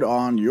episode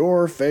on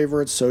your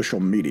favorite social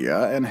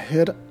media and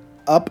hit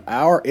up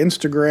our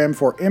Instagram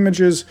for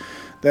images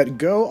that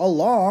go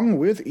along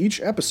with each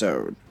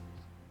episode.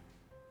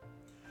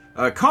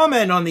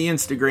 Comment on the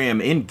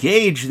Instagram,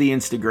 engage the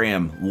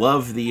Instagram,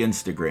 love the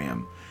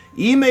Instagram.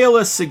 Email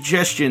us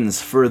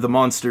suggestions for the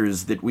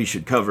monsters that we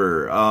should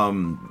cover.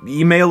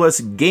 Email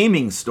us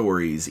gaming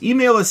stories.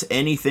 Email us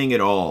anything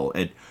at all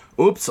at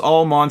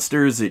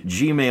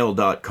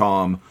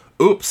oopsallmonsters@gmail.com.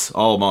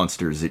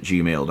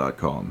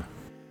 oopsallmonsters@gmail.com.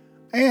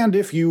 And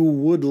if you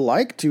would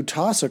like to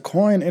toss a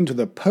coin into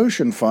the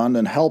potion fund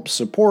and help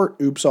support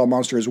Oops All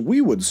Monsters,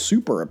 we would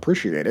super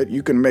appreciate it.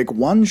 You can make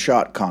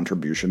one-shot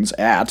contributions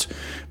at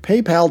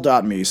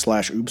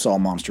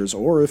paypal.me/oopsallmonsters,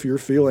 or if you're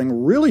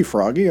feeling really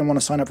froggy and want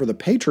to sign up for the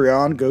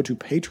Patreon, go to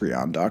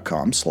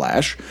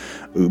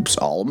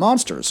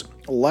patreon.com/oopsallmonsters.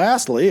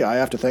 Lastly, I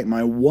have to thank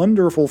my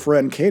wonderful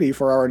friend Katie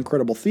for our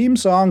incredible theme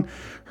song.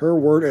 Her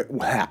work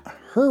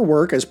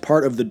as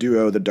part of the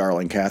duo The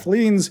Darling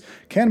Kathleens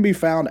can be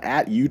found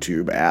at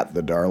YouTube at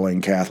The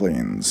Darling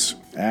Kathleens.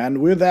 And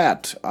with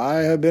that, I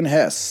have been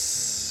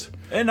Hess.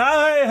 And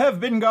I have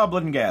been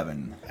Goblin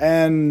Gavin.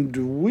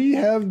 And we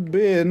have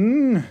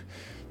been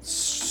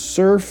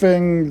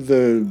surfing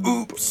the...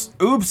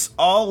 Oops,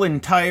 all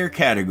entire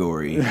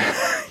category.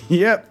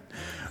 Yep.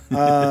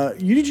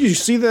 Did you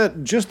see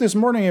that just this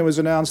morning it was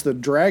announced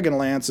that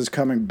Dragonlance is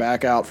coming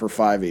back out for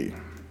 5e?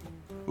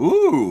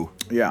 Ooh.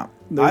 Yeah.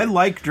 I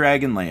like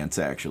Dragonlance,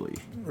 actually.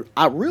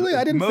 Really?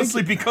 I didn't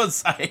Mostly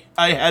because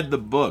I had the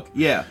book.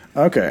 Yeah.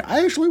 Okay.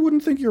 I actually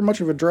wouldn't think you're much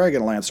of a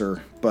Dragonlancer,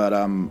 but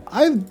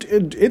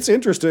it's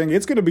interesting.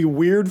 It's going to be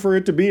weird for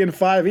it to be in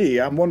 5e.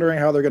 I'm wondering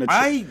how they're going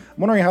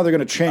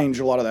to change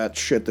a lot of that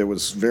shit that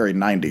was very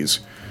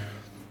 90s.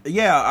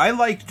 Yeah, I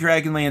liked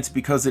Dragonlance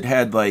because it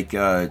had, like,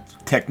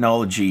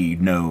 technology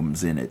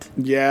gnomes in it.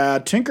 Yeah,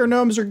 Tinker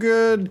Gnomes are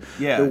good.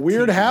 Yeah, the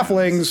weird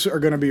halflings are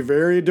going to be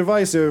very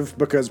divisive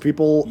because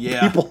people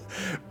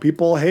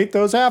hate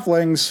those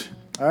halflings.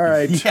 All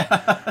right.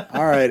 Yeah.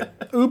 All right.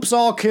 Oops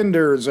all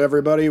kinders,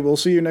 everybody. We'll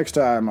see you next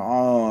time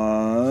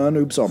on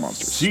Oops All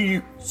Monsters. See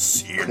you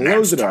Close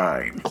next it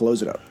time.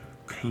 Close it up.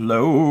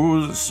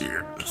 See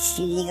you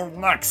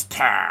next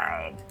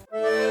time.